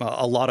done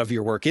a lot of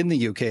your work in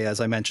the UK, as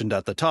I mentioned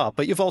at the top,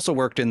 but you've also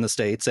worked in the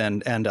States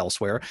and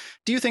elsewhere.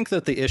 Do you think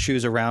that the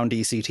issues around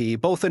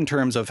ECT, both in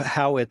terms of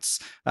how it's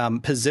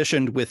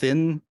positioned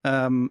within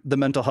the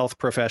mental health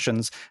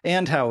professions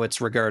and how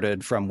it's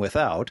regarded from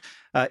without,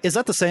 is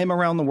that the same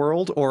around the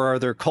world, or are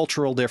there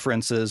cultural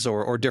differences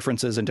or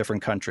differences in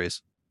different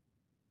countries?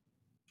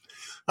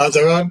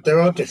 There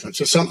are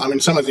differences. Some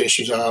of the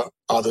issues are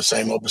the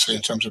same, obviously,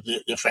 in terms of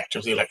the effect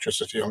of the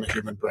electricity on the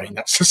human brain.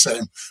 That's the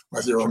same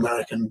whether you're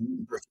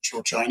American, British,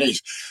 or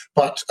Chinese.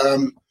 But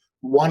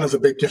one of the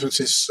big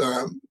differences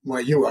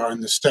where you are in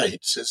the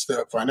States is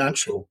the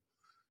financial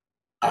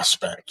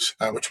aspect,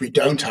 which we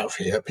don't have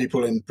here.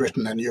 People in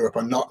Britain and Europe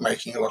are not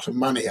making a lot of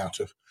money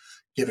out of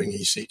giving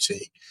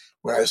ECT,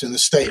 whereas in the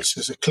States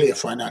there's a clear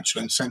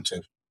financial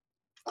incentive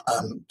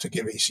to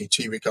give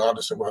ECT,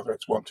 regardless of whether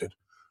it's wanted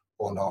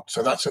or not.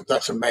 So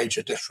that's a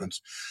major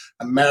difference.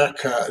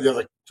 America, the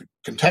other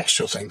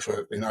contextual thing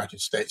for the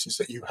United States is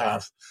that you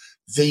have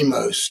the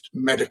most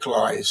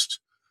medicalized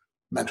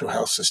mental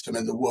health system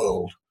in the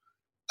world,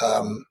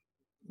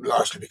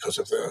 largely because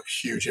of the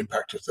huge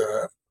impact of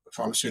the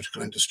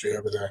pharmaceutical industry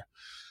over there.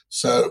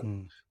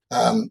 So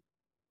we're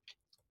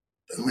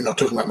not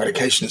talking about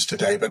medications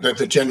today, but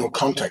the general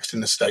context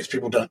in the States,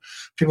 people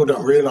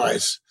don't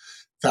realize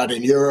that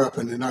in Europe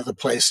and in other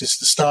places,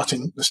 the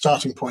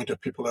starting point of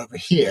people over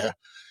here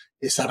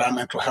is that our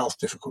mental health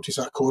difficulties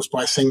are caused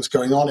by things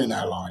going on in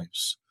our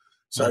lives.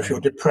 So if you're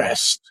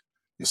depressed,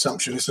 the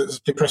assumption is that there's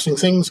depressing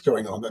things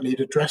going on that need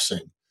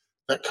addressing,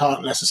 that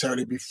can't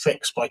necessarily be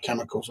fixed by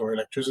chemicals or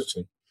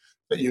electricity,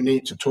 that you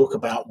need to talk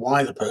about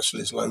why the person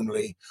is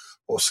lonely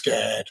or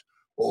scared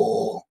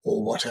or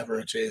whatever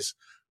it is.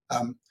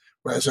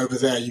 Whereas over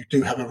there, you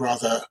do have a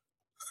rather,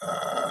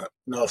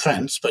 no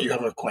offense, but you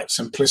have a quite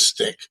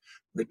simplistic,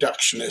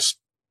 reductionist,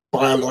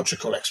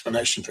 biological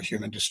explanation for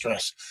human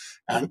distress,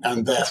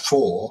 and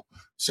therefore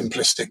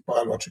simplistic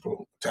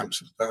biological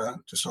attempts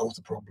to solve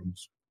the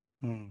problems.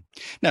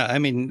 No, I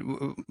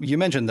mean, you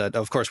mentioned that,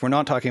 of course, we're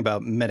not talking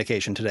about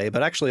medication today,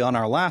 but actually on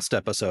our last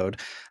episode,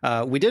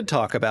 we did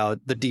talk about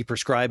the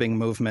deprescribing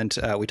movement.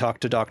 We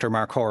talked to Dr.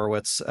 Mark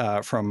Horowitz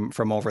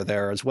from over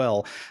there as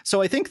well.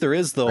 So I think there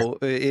is, though,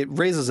 it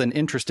raises an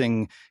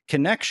interesting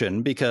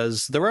connection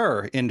because there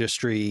are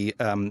industry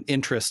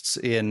interests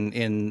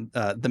in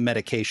the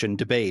medication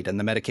debate and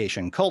the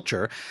medication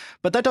culture,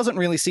 but that doesn't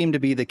really seem to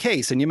be the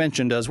case. And you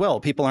mentioned as well,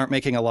 people aren't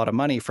making a lot of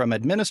money from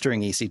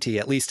administering ECT,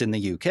 at least in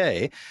the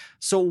UK.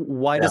 So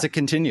why does it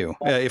continue?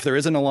 If there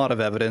isn't a lot of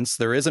evidence,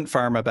 there isn't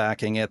pharma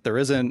backing it, there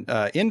isn't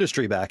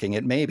industry backing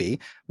it, maybe,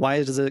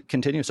 why does it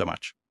continue so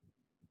much?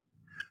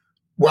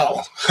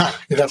 Well,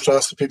 you'd have to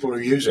ask the people who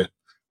use it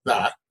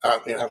that.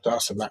 You'd have to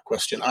ask them that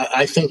question.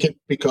 I think it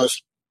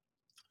because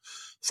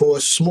for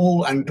a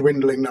small and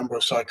dwindling number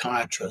of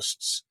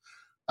psychiatrists,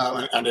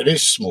 and it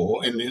is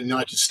small, in the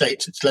United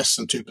States, it's less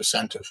than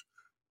 2%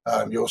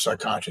 of your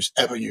psychiatrists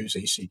ever use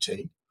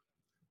ECT.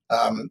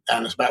 And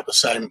it's about the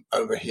same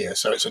over here.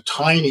 So it's a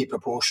tiny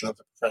proportion of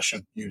the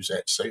profession use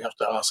it. So you have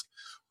to ask,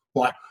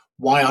 why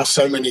are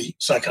so many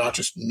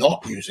psychiatrists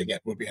not using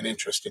it would be an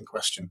interesting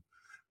question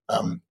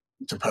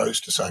to pose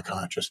to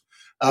psychiatrists.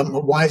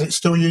 Why is it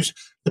still used?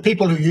 The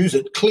people who use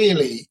it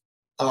clearly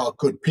are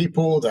good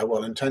people. They're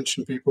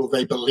well-intentioned people.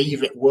 They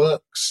believe it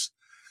works.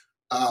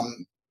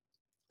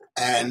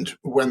 And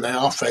when they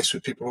are faced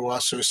with people who are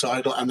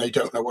suicidal and they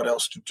don't know what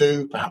else to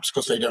do, perhaps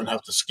because they don't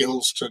have the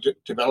skills to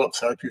develop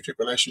therapeutic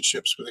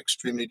relationships with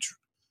extremely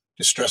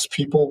distressed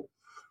people,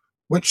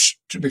 which,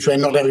 to be fair,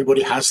 not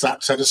everybody has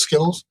that set of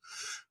skills.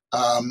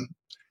 But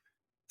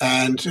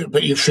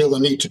you feel the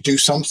need to do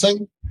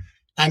something.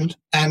 and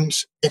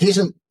it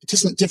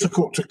isn't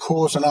difficult to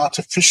cause an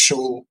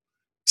artificial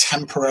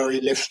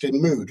temporary lift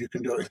in mood. You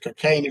can do it with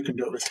cocaine, you can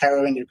do it with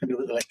heroin, you can do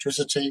it with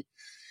electricity,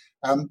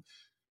 and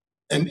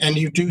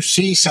you do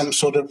see some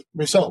sort of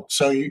result.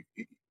 So you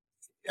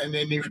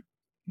remain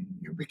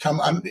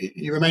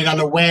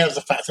unaware of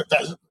the fact that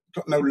that's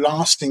got no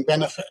lasting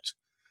benefit.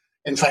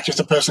 In fact, if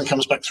the person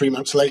comes back 3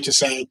 months later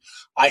saying,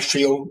 I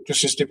feel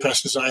just as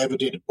depressed as I ever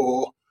did,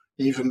 or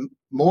even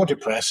more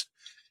depressed,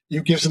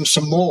 you give them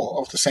some more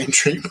of the same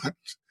treatment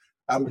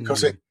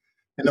because it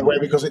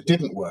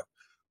didn't work.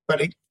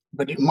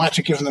 But it might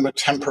have given them a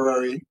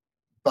temporary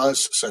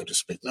buzz, so to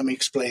speak. Let me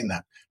explain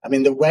that. I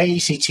mean, the way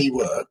ECT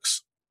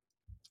works,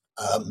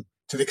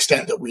 to the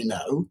extent that we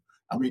know,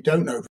 and we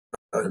don't know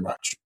very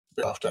much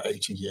after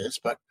 80 years,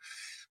 but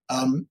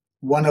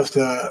one of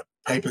the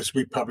papers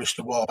we published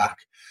a while back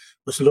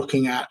was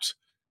looking at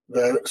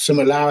the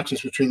similarities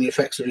between the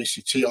effects of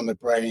ECT on the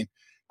brain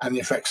and the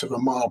effects of a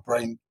mild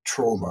brain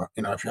trauma.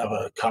 You know, if you have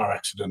a car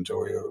accident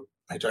or you're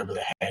hit over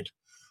the head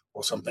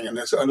or something, and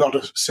there's a lot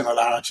of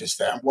similarities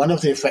there. And one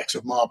of the effects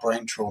of mild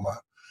brain trauma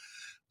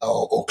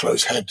or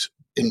closed head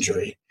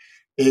injury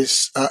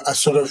is a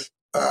sort of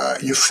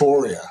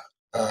euphoria.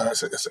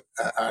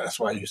 That's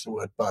why I use the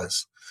word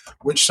buzz,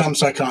 which some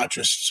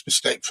psychiatrists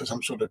mistake for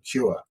some sort of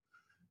cure.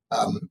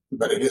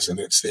 But it isn't.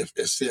 It's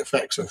the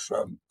effects of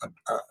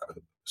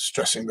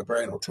stressing the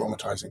brain or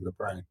traumatizing the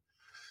brain.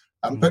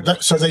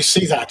 So they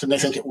see that and they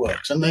think it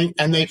works, and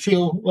they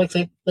feel like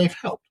they've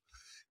helped.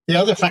 The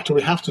other factor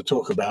we have to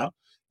talk about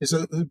is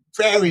the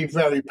very,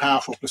 very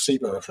powerful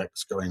placebo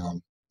effects going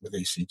on with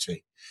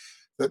ECT.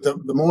 That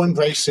the more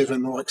invasive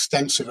and more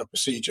extensive a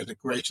procedure, the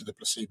greater the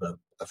placebo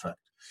effect.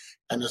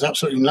 And there's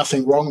absolutely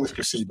nothing wrong with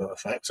placebo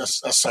effects.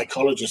 As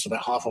psychologists,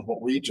 about half of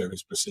what we do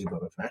is placebo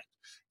effect,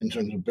 in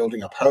terms of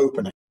building up hope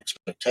and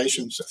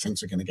expectations that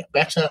things are going to get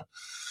better.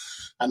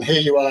 And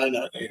here you are,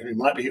 you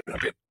might be a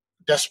bit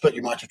desperate,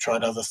 you might have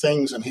tried other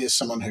things, and here's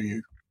someone who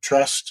you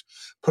trust,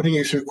 putting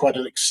you through quite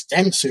an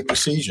extensive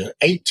procedure,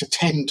 8 to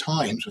 10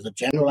 times, with a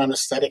general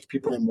anesthetic,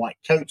 people in white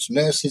coats,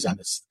 nurses,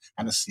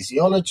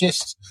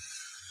 anesthesiologists,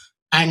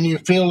 and you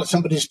feel that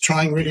somebody's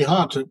trying really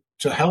hard to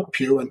help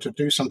you and to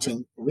do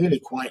something really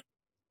quite,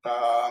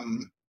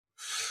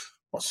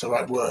 what's the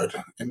right word?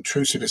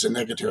 Intrusive is a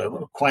negative,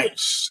 quite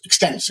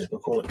extensive,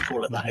 we'll call it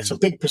that. It's a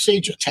big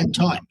procedure, 10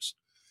 times.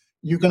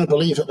 You're going to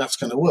believe that that's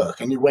going to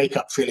work, and you wake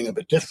up feeling a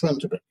bit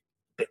different, a bit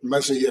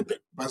muzzy, a bit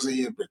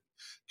buzzy, a bit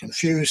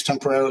confused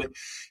temporarily,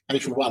 and you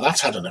feel, wow,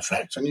 that's had an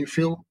effect, and you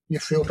feel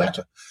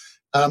better.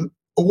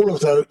 All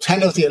of the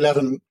 10 of the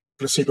 11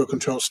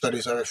 placebo-controlled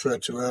studies I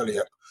referred to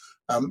earlier,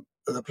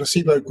 the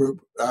placebo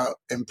group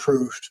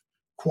improved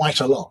quite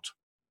a lot.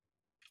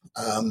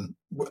 And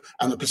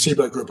the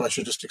placebo group, I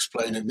should just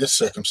explain, in this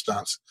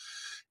circumstance,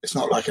 it's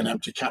not like an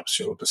empty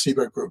capsule. A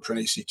placebo group for an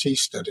ECT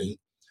study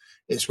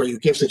is where you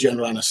give the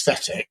general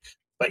anesthetic,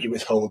 but you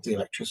withhold the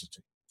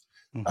electricity.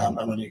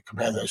 And when you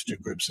compare those two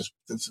groups,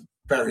 there's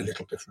very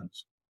little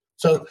difference.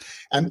 So,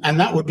 and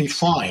that would be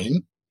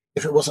fine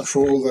if it wasn't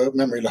for all the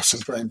memory loss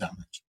and brain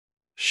damage.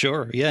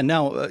 Sure. Yeah.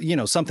 Now,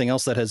 something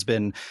else that has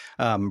been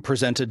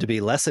presented to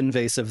be less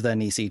invasive than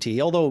ECT,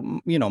 although,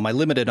 my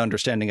limited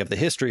understanding of the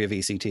history of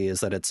ECT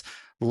is that it's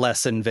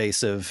less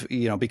invasive,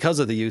 because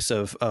of the use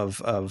of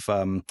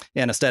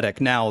anesthetic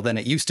now than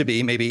it used to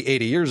be maybe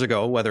 80 years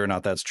ago, whether or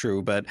not that's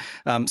true. But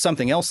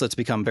something else that's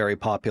become very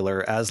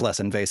popular as less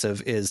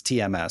invasive is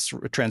TMS,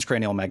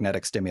 transcranial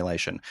magnetic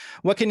stimulation.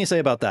 What can you say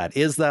about that?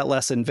 Is that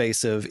less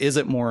invasive? Is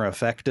it more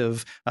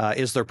effective?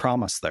 Is there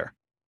promise there?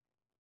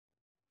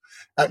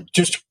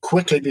 Just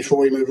quickly before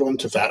we move on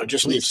to that, I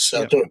just need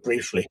to do it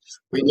briefly.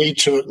 We need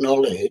to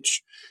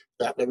acknowledge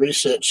that the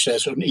research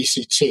says on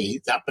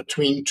ECT that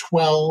between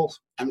 12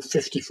 and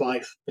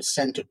 55%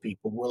 of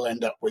people will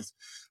end up with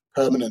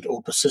permanent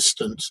or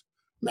persistent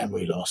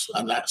memory loss,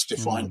 and that's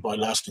defined by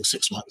lasting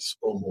 6 months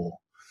or more.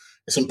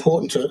 It's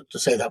important to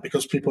say that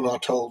because people are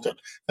told that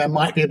there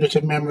might be a bit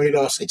of memory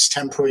loss, it's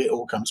temporary, it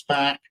all comes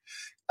back.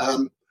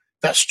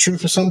 That's true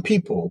for some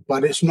people,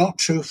 but it's not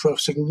true for a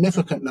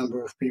significant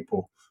number of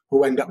people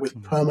who end up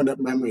with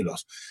permanent memory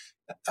loss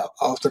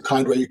of the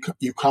kind where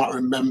you can't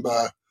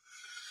remember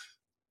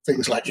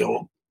things like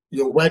your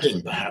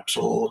wedding, perhaps,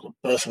 or the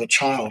birth of a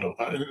child.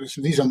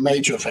 These are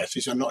major effects.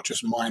 These are not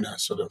just minor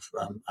sort of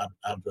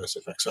adverse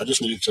effects. So I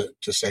just needed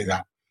to say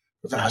that,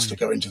 but that has to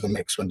go into the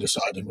mix when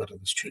deciding whether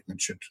this treatment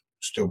should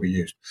still be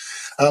used.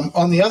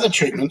 On the other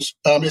treatments,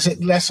 is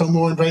it less or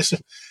more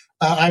invasive?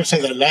 I would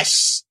say they're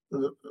less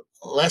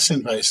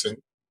invasive.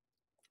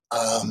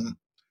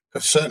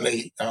 But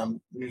certainly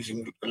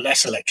using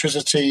less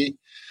electricity,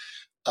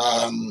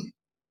 so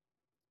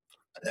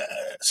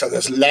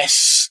there's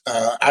less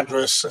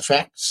adverse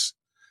effects.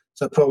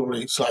 So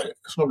probably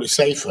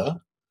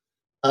safer.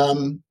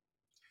 My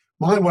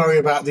worry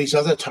about these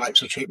other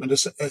types of treatment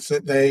is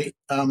that they,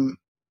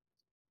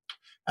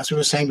 as we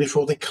were saying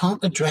before, they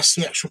can't address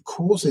the actual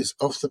causes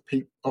of the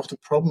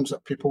problems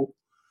that people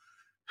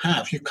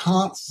have. You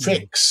can't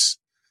fix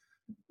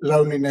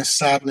loneliness,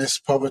 sadness,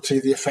 poverty,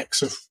 the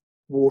effects of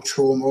war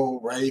trauma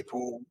or rape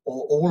or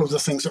all of the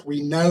things that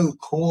we know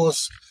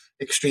cause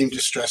extreme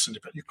distress and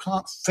depression. You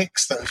can't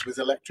fix those with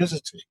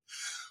electricity.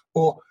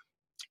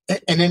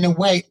 And in a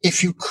way,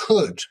 if you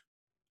could,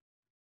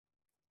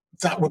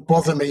 that would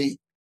bother me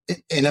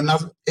in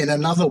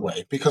another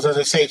way, because as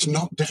I say, it's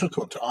not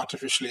difficult to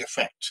artificially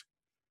affect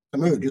the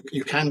mood.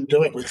 You can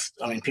do it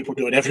people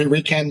do it every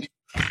weekend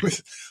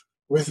with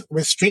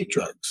street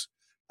drugs.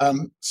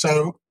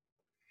 So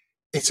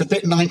it's a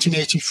bit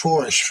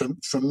 1984-ish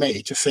from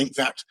me to think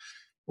that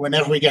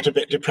whenever we get a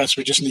bit depressed,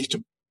 we just need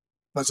to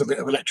buzz a bit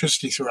of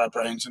electricity through our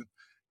brains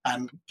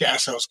and get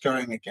ourselves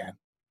going again.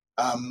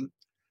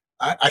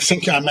 I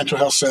think our mental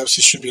health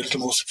services should be a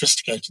little more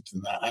sophisticated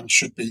than that, and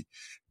should be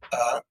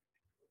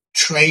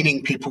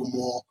training people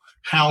more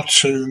how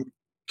to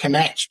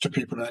connect to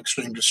people in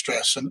extreme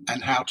distress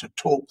and how to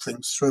talk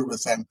things through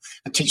with them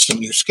and teach them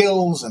new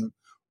skills and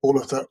all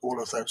of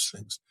those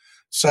things.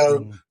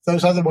 So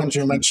those other ones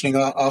you're mentioning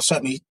are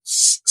certainly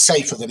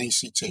safer than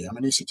ECT. I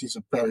mean, ECT is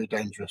a very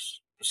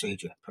dangerous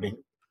procedure. Putting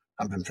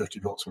 150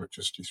 volts of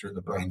electricity through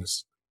the brain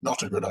is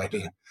not a good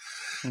idea.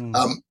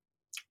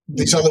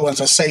 These other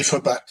ones are safer,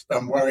 but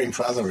I'm worrying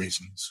for other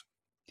reasons.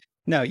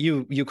 Now,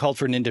 you called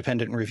for an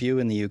independent review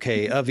in the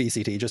UK of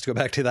ECT. Just to go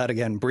back to that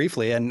again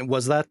briefly, and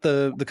was that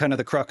the kind of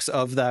the crux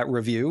of that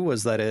review?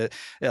 Was that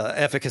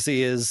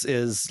efficacy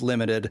is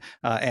limited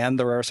and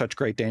there are such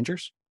great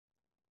dangers?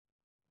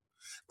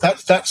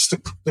 That's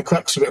the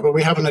crux of it. But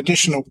we have an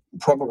additional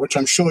problem, which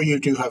I'm sure you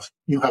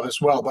have as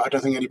well, but I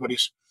don't think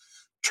anybody's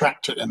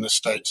tracked it in the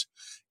States.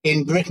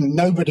 In Britain,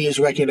 nobody is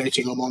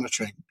regulating or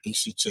monitoring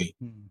ECT.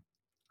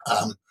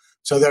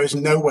 So there is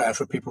nowhere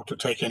for people to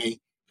take any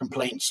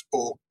complaints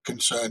or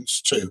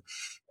concerns to.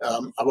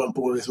 I won't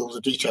bore you with all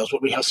the details,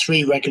 but we have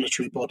 3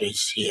 regulatory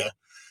bodies here,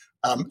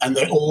 and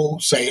they all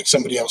say it's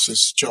somebody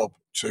else's job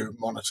to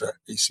monitor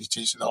ECT.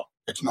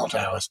 It's not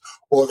ours.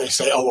 Or they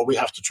say, oh, well, we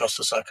have to trust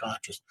the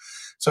psychiatrist.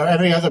 So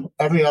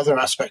every other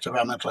aspect of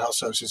our mental health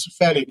services is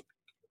fairly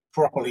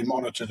properly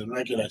monitored and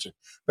regulated,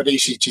 but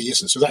ECT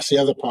isn't. So that's the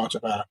other part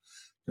of our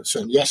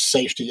concern. Yes,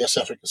 safety, yes,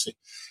 efficacy,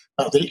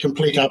 the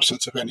complete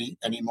absence of any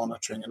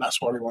monitoring. And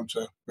that's why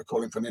we're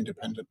calling for an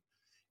independent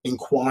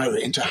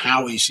inquiry into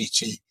how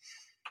ECT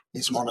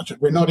is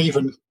monitored. We're not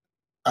even,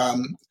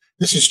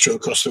 this is true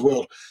across the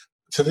world.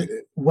 So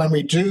when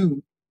we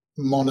do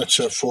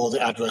monitor for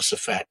the adverse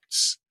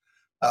effects,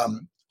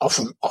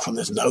 often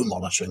there's no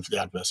monitoring for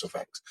the adverse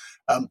effects.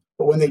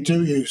 But when they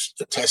do use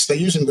the test, they're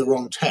using the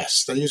wrong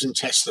tests. They're using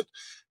tests that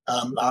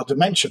are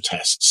dementia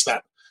tests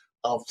that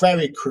are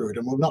very crude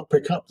and will not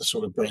pick up the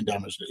sort of brain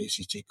damage that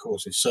ECT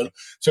causes. So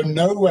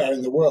nowhere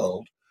in the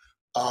world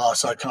are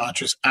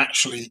psychiatrists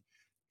actually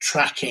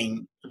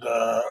tracking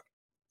the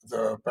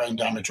brain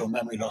damage or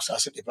memory loss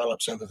as it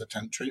develops over the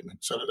 10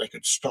 treatments, so that they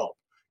could stop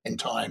in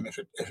time if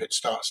it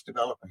starts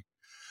developing.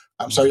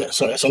 So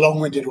it's a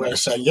long-winded way of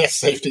saying yes,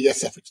 safety,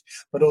 yes, efficacy,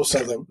 but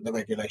also the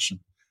regulation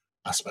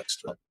aspects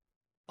to it.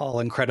 All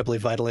incredibly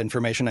vital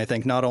information, I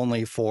think, not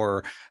only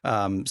for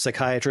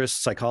psychiatrists,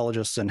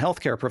 psychologists, and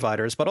healthcare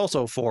providers, but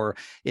also for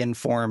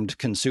informed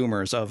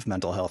consumers of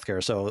mental health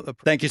care. So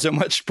thank you so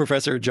much,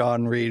 Professor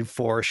John Reid,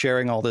 for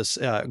sharing all this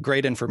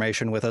great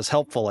information with us.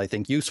 Helpful, I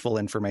think, useful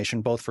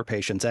information, both for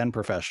patients and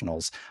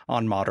professionals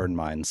on Modern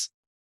Minds.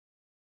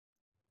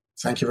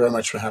 Thank you very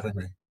much for having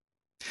me.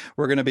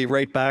 We're going to be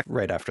right back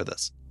right after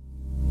this.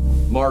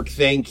 Mark,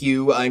 thank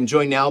you. I'm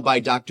joined now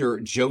by Dr.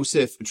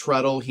 Joseph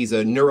Treadle. He's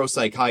a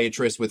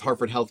neuropsychiatrist with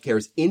Harvard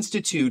Healthcare's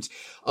Institute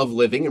of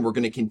Living, and we're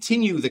going to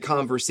continue the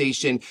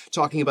conversation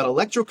talking about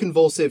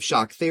electroconvulsive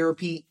shock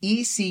therapy,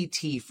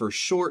 ECT for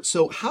short.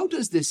 So how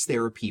does this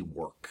therapy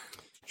work?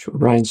 Sure,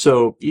 Brian.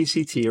 So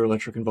ECT, or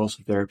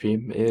electroconvulsive therapy,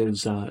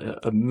 is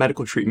a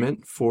medical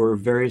treatment for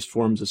various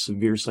forms of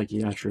severe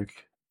psychiatric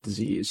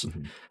disease.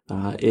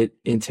 It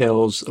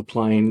entails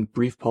applying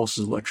brief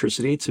pulses of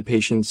electricity to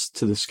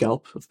the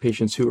scalp of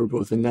patients who are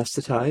both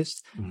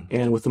anesthetized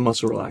and with a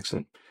muscle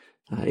relaxant.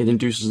 It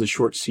induces a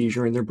short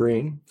seizure in their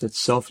brain that's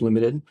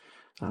self-limited,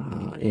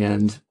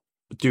 and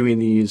doing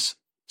these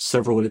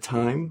several at a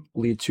time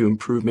lead to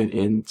improvement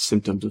in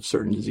symptoms of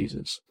certain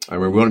diseases. I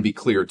mean, we want to be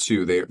clear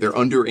too, they're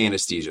under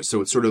anesthesia,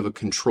 so it's sort of a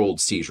controlled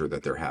seizure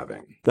that they're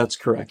having. That's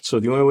correct. So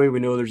the only way we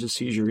know there's a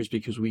seizure is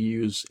because we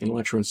use an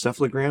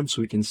electroencephalogram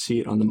so we can see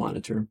it on the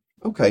monitor.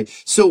 Okay.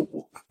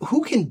 So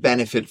who can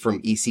benefit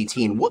from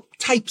ECT, and what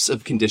types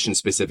of conditions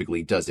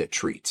specifically does it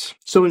treat?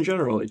 So in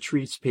general, it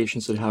treats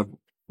patients that have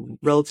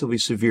relatively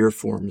severe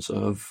forms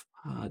of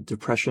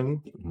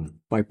depression,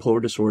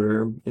 bipolar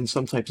disorder, and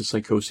some types of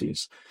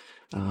psychoses.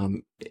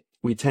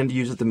 We tend to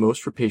use it the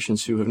most for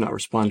patients who have not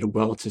responded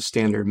well to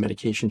standard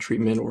medication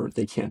treatment, or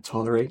they can't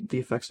tolerate the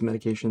effects of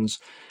medications,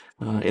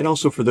 and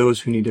also for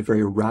those who need a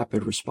very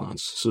rapid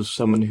response. So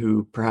someone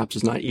who perhaps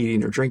is not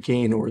eating or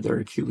drinking, or they're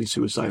acutely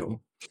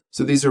suicidal.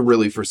 So these are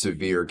really for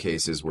severe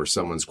cases where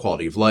someone's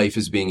quality of life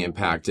is being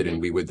impacted,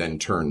 and we would then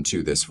turn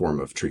to this form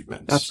of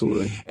treatment.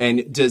 Absolutely.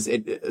 And does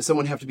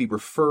someone have to be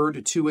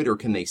referred to it, or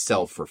can they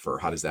self-refer?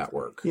 How does that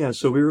work? Yeah,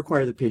 so we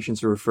require the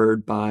patients are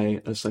referred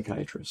by a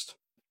psychiatrist.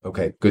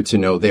 Okay, good to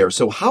know there.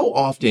 So how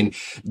often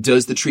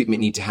does the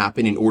treatment need to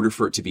happen in order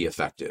for it to be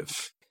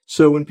effective?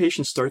 So when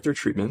patients start their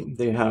treatment,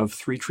 they have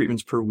 3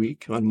 treatments per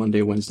week on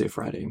Monday, Wednesday,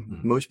 Friday.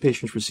 Most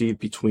patients receive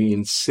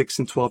between 6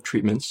 and 12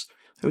 treatments.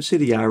 I would say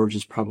the average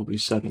is probably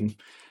 7.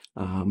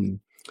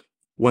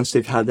 Once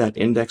they've had that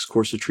index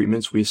course of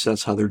treatments, we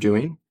assess how they're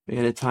doing.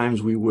 And at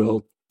times we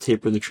will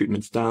taper the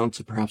treatments down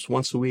to perhaps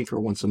once a week or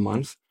once a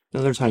month. And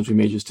other times we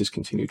may just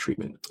discontinue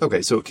treatment.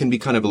 Okay, so it can be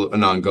kind of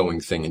an ongoing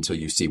thing until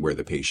you see where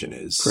the patient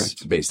is.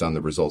 Correct. Based on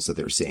the results that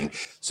they're seeing.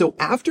 So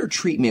after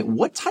treatment,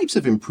 what types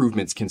of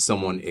improvements can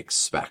someone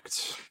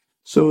expect?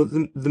 So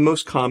the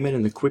most common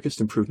and the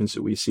quickest improvements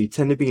that we see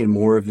tend to be in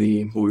more of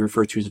the what we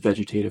refer to as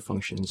vegetative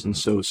functions. And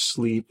so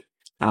sleep,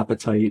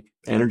 appetite,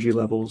 energy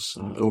levels,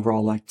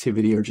 overall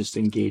activity, or just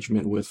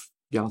engagement with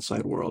the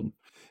outside world.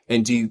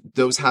 And do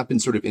those happen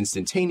sort of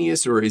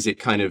instantaneous, or is it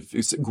kind of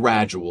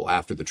gradual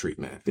after the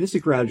treatment? It is a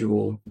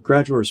gradual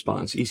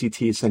response.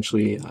 ECT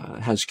essentially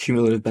has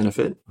cumulative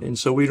benefit, and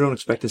so we don't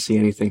expect to see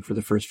anything for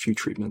the first few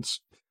treatments.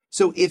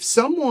 So if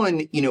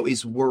someone,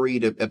 is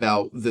worried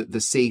about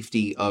the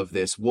safety of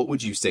this, what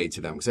would you say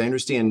to them? Because I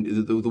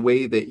understand the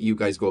way that you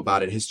guys go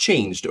about it has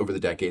changed over the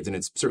decades, and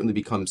it's certainly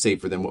become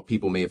safer than what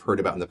people may have heard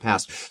about in the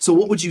past. So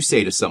what would you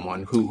say to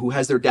someone who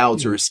has their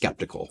doubts or is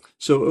skeptical?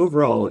 So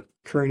overall,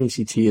 current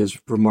ECT is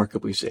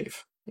remarkably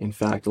safe. In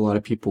fact, a lot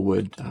of people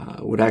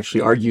would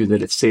actually argue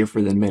that it's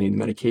safer than many of the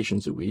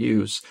medications that we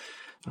use.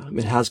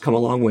 It has come a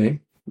long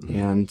way.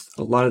 And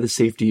a lot of the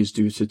safety is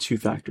due to 2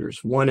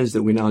 factors. One is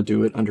that we now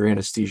do it under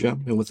anesthesia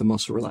and with a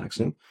muscle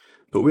relaxant,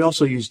 but we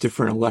also use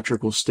different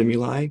electrical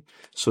stimuli.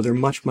 So they're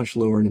much, much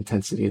lower in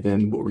intensity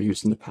than what were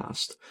used in the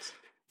past.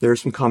 There are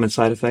some common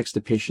side effects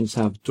that patients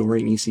have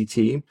during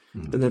ECT.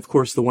 And then, of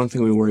course, the one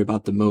thing we worry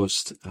about the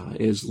most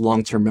is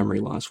long-term memory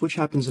loss, which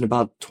happens in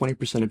about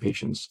 20% of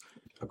patients.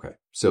 Okay.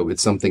 So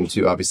it's something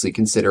to obviously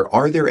consider.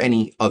 Are there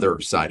any other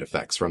side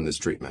effects from this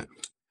treatment?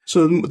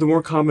 So the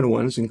more common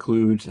ones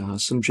include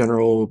some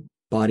general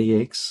body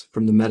aches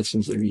from the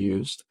medicines that are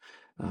used,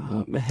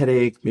 a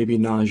headache, maybe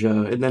nausea,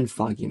 and then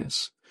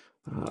fogginess.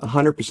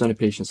 100% of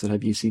patients that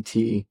have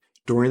ECT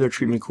during their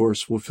treatment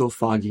course will feel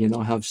foggy and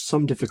they'll have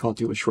some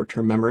difficulty with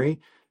short-term memory.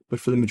 But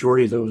for the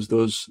majority of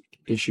those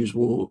issues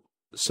they'll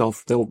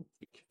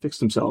fix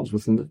themselves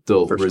within the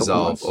They'll first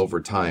resolve over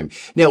time.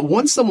 Now,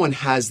 once someone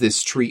has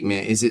this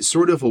treatment, is it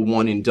sort of a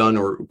one and done,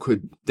 or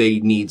could they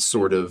need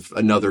sort of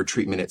another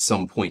treatment at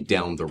some point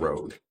down the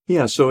road?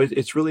 Yeah, so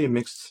it's really a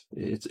mixed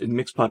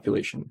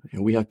population.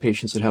 We have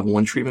patients that have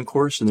one treatment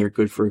course and they're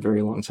good for a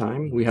very long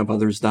time. We have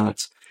others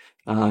that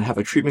have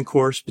a treatment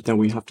course, but then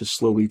we have to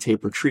slowly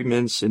taper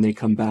treatments and they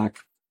come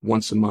back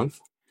once a month.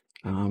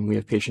 We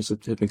have patients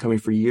that have been coming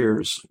for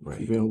years,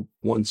 right.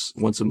 Once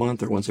a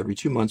month or once every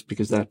 2 months,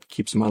 because that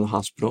keeps them out of the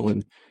hospital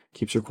and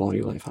keeps their quality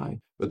of life high.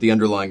 But the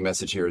underlying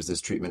message here is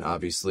this treatment,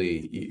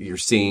 obviously, you're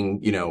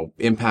seeing,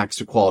 impacts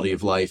to quality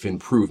of life,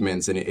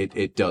 improvements, and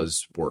it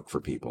does work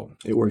for people.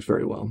 It works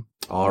very well.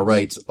 All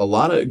right. A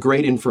lot of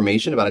great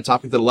information about a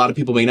topic that a lot of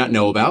people may not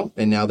know about,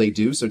 and now they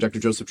do. So Dr.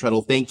 Joseph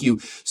Treadle, thank you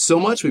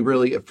so much. We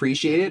really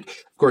appreciate it.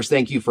 Of course,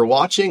 thank you for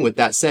watching. With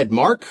that said,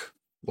 Mark,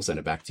 we'll send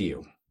it back to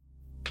you.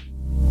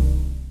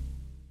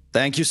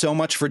 Thank you so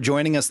much for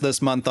joining us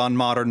this month on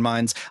Modern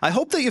Minds. I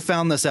hope that you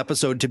found this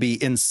episode to be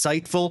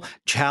insightful,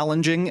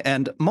 challenging,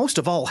 and most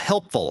of all,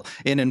 helpful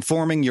in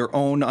informing your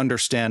own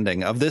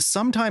understanding of this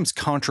sometimes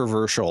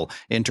controversial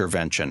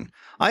intervention.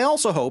 I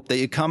also hope that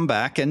you come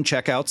back and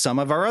check out some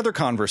of our other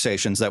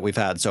conversations that we've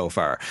had so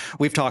far.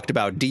 We've talked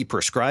about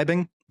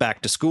deprescribing,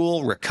 back to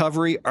school,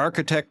 recovery,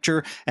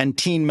 architecture, and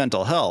teen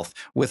mental health,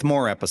 with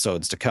more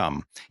episodes to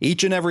come.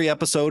 Each and every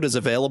episode is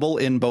available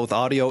in both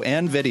audio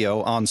and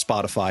video on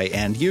Spotify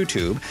and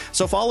YouTube,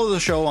 so follow the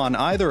show on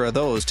either of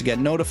those to get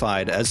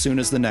notified as soon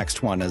as the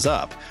next one is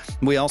up.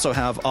 We also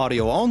have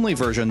audio-only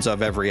versions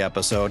of every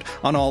episode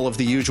on all of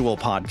the usual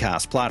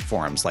podcast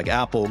platforms like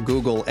Apple,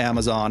 Google,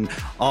 Amazon,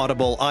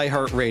 Audible,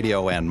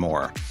 iHeartRadio, and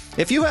more.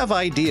 If you have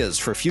ideas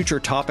for future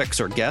topics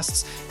or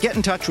guests, get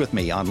in touch with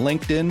me on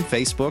LinkedIn,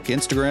 Facebook,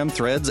 Instagram,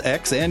 Threads,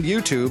 X, and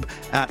YouTube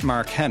at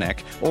Mark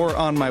Hennick, or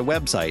on my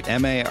website,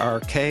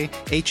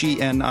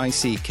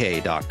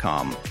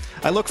 markhennick.com.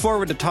 I look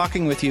forward to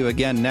talking with you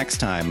again next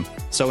time.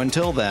 So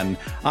until then,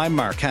 I'm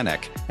Mark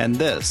Hennick, and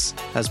this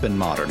has been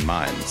Modern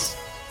Minds.